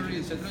inventory,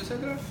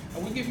 etc.,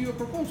 and we give you a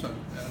proposal.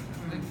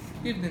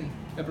 Give them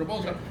a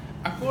proposal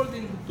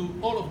according to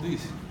all of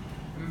this.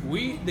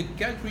 The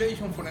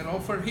calculation for an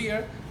offer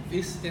here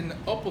is an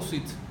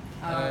opposite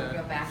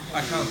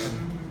accounting.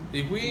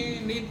 If we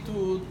need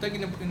to take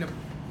in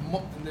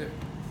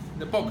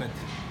the pocket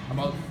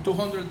about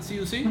 200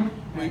 CUC,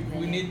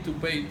 we need to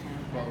pay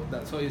about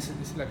that. So it's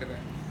like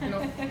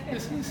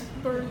it's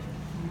very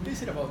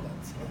easy about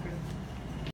that.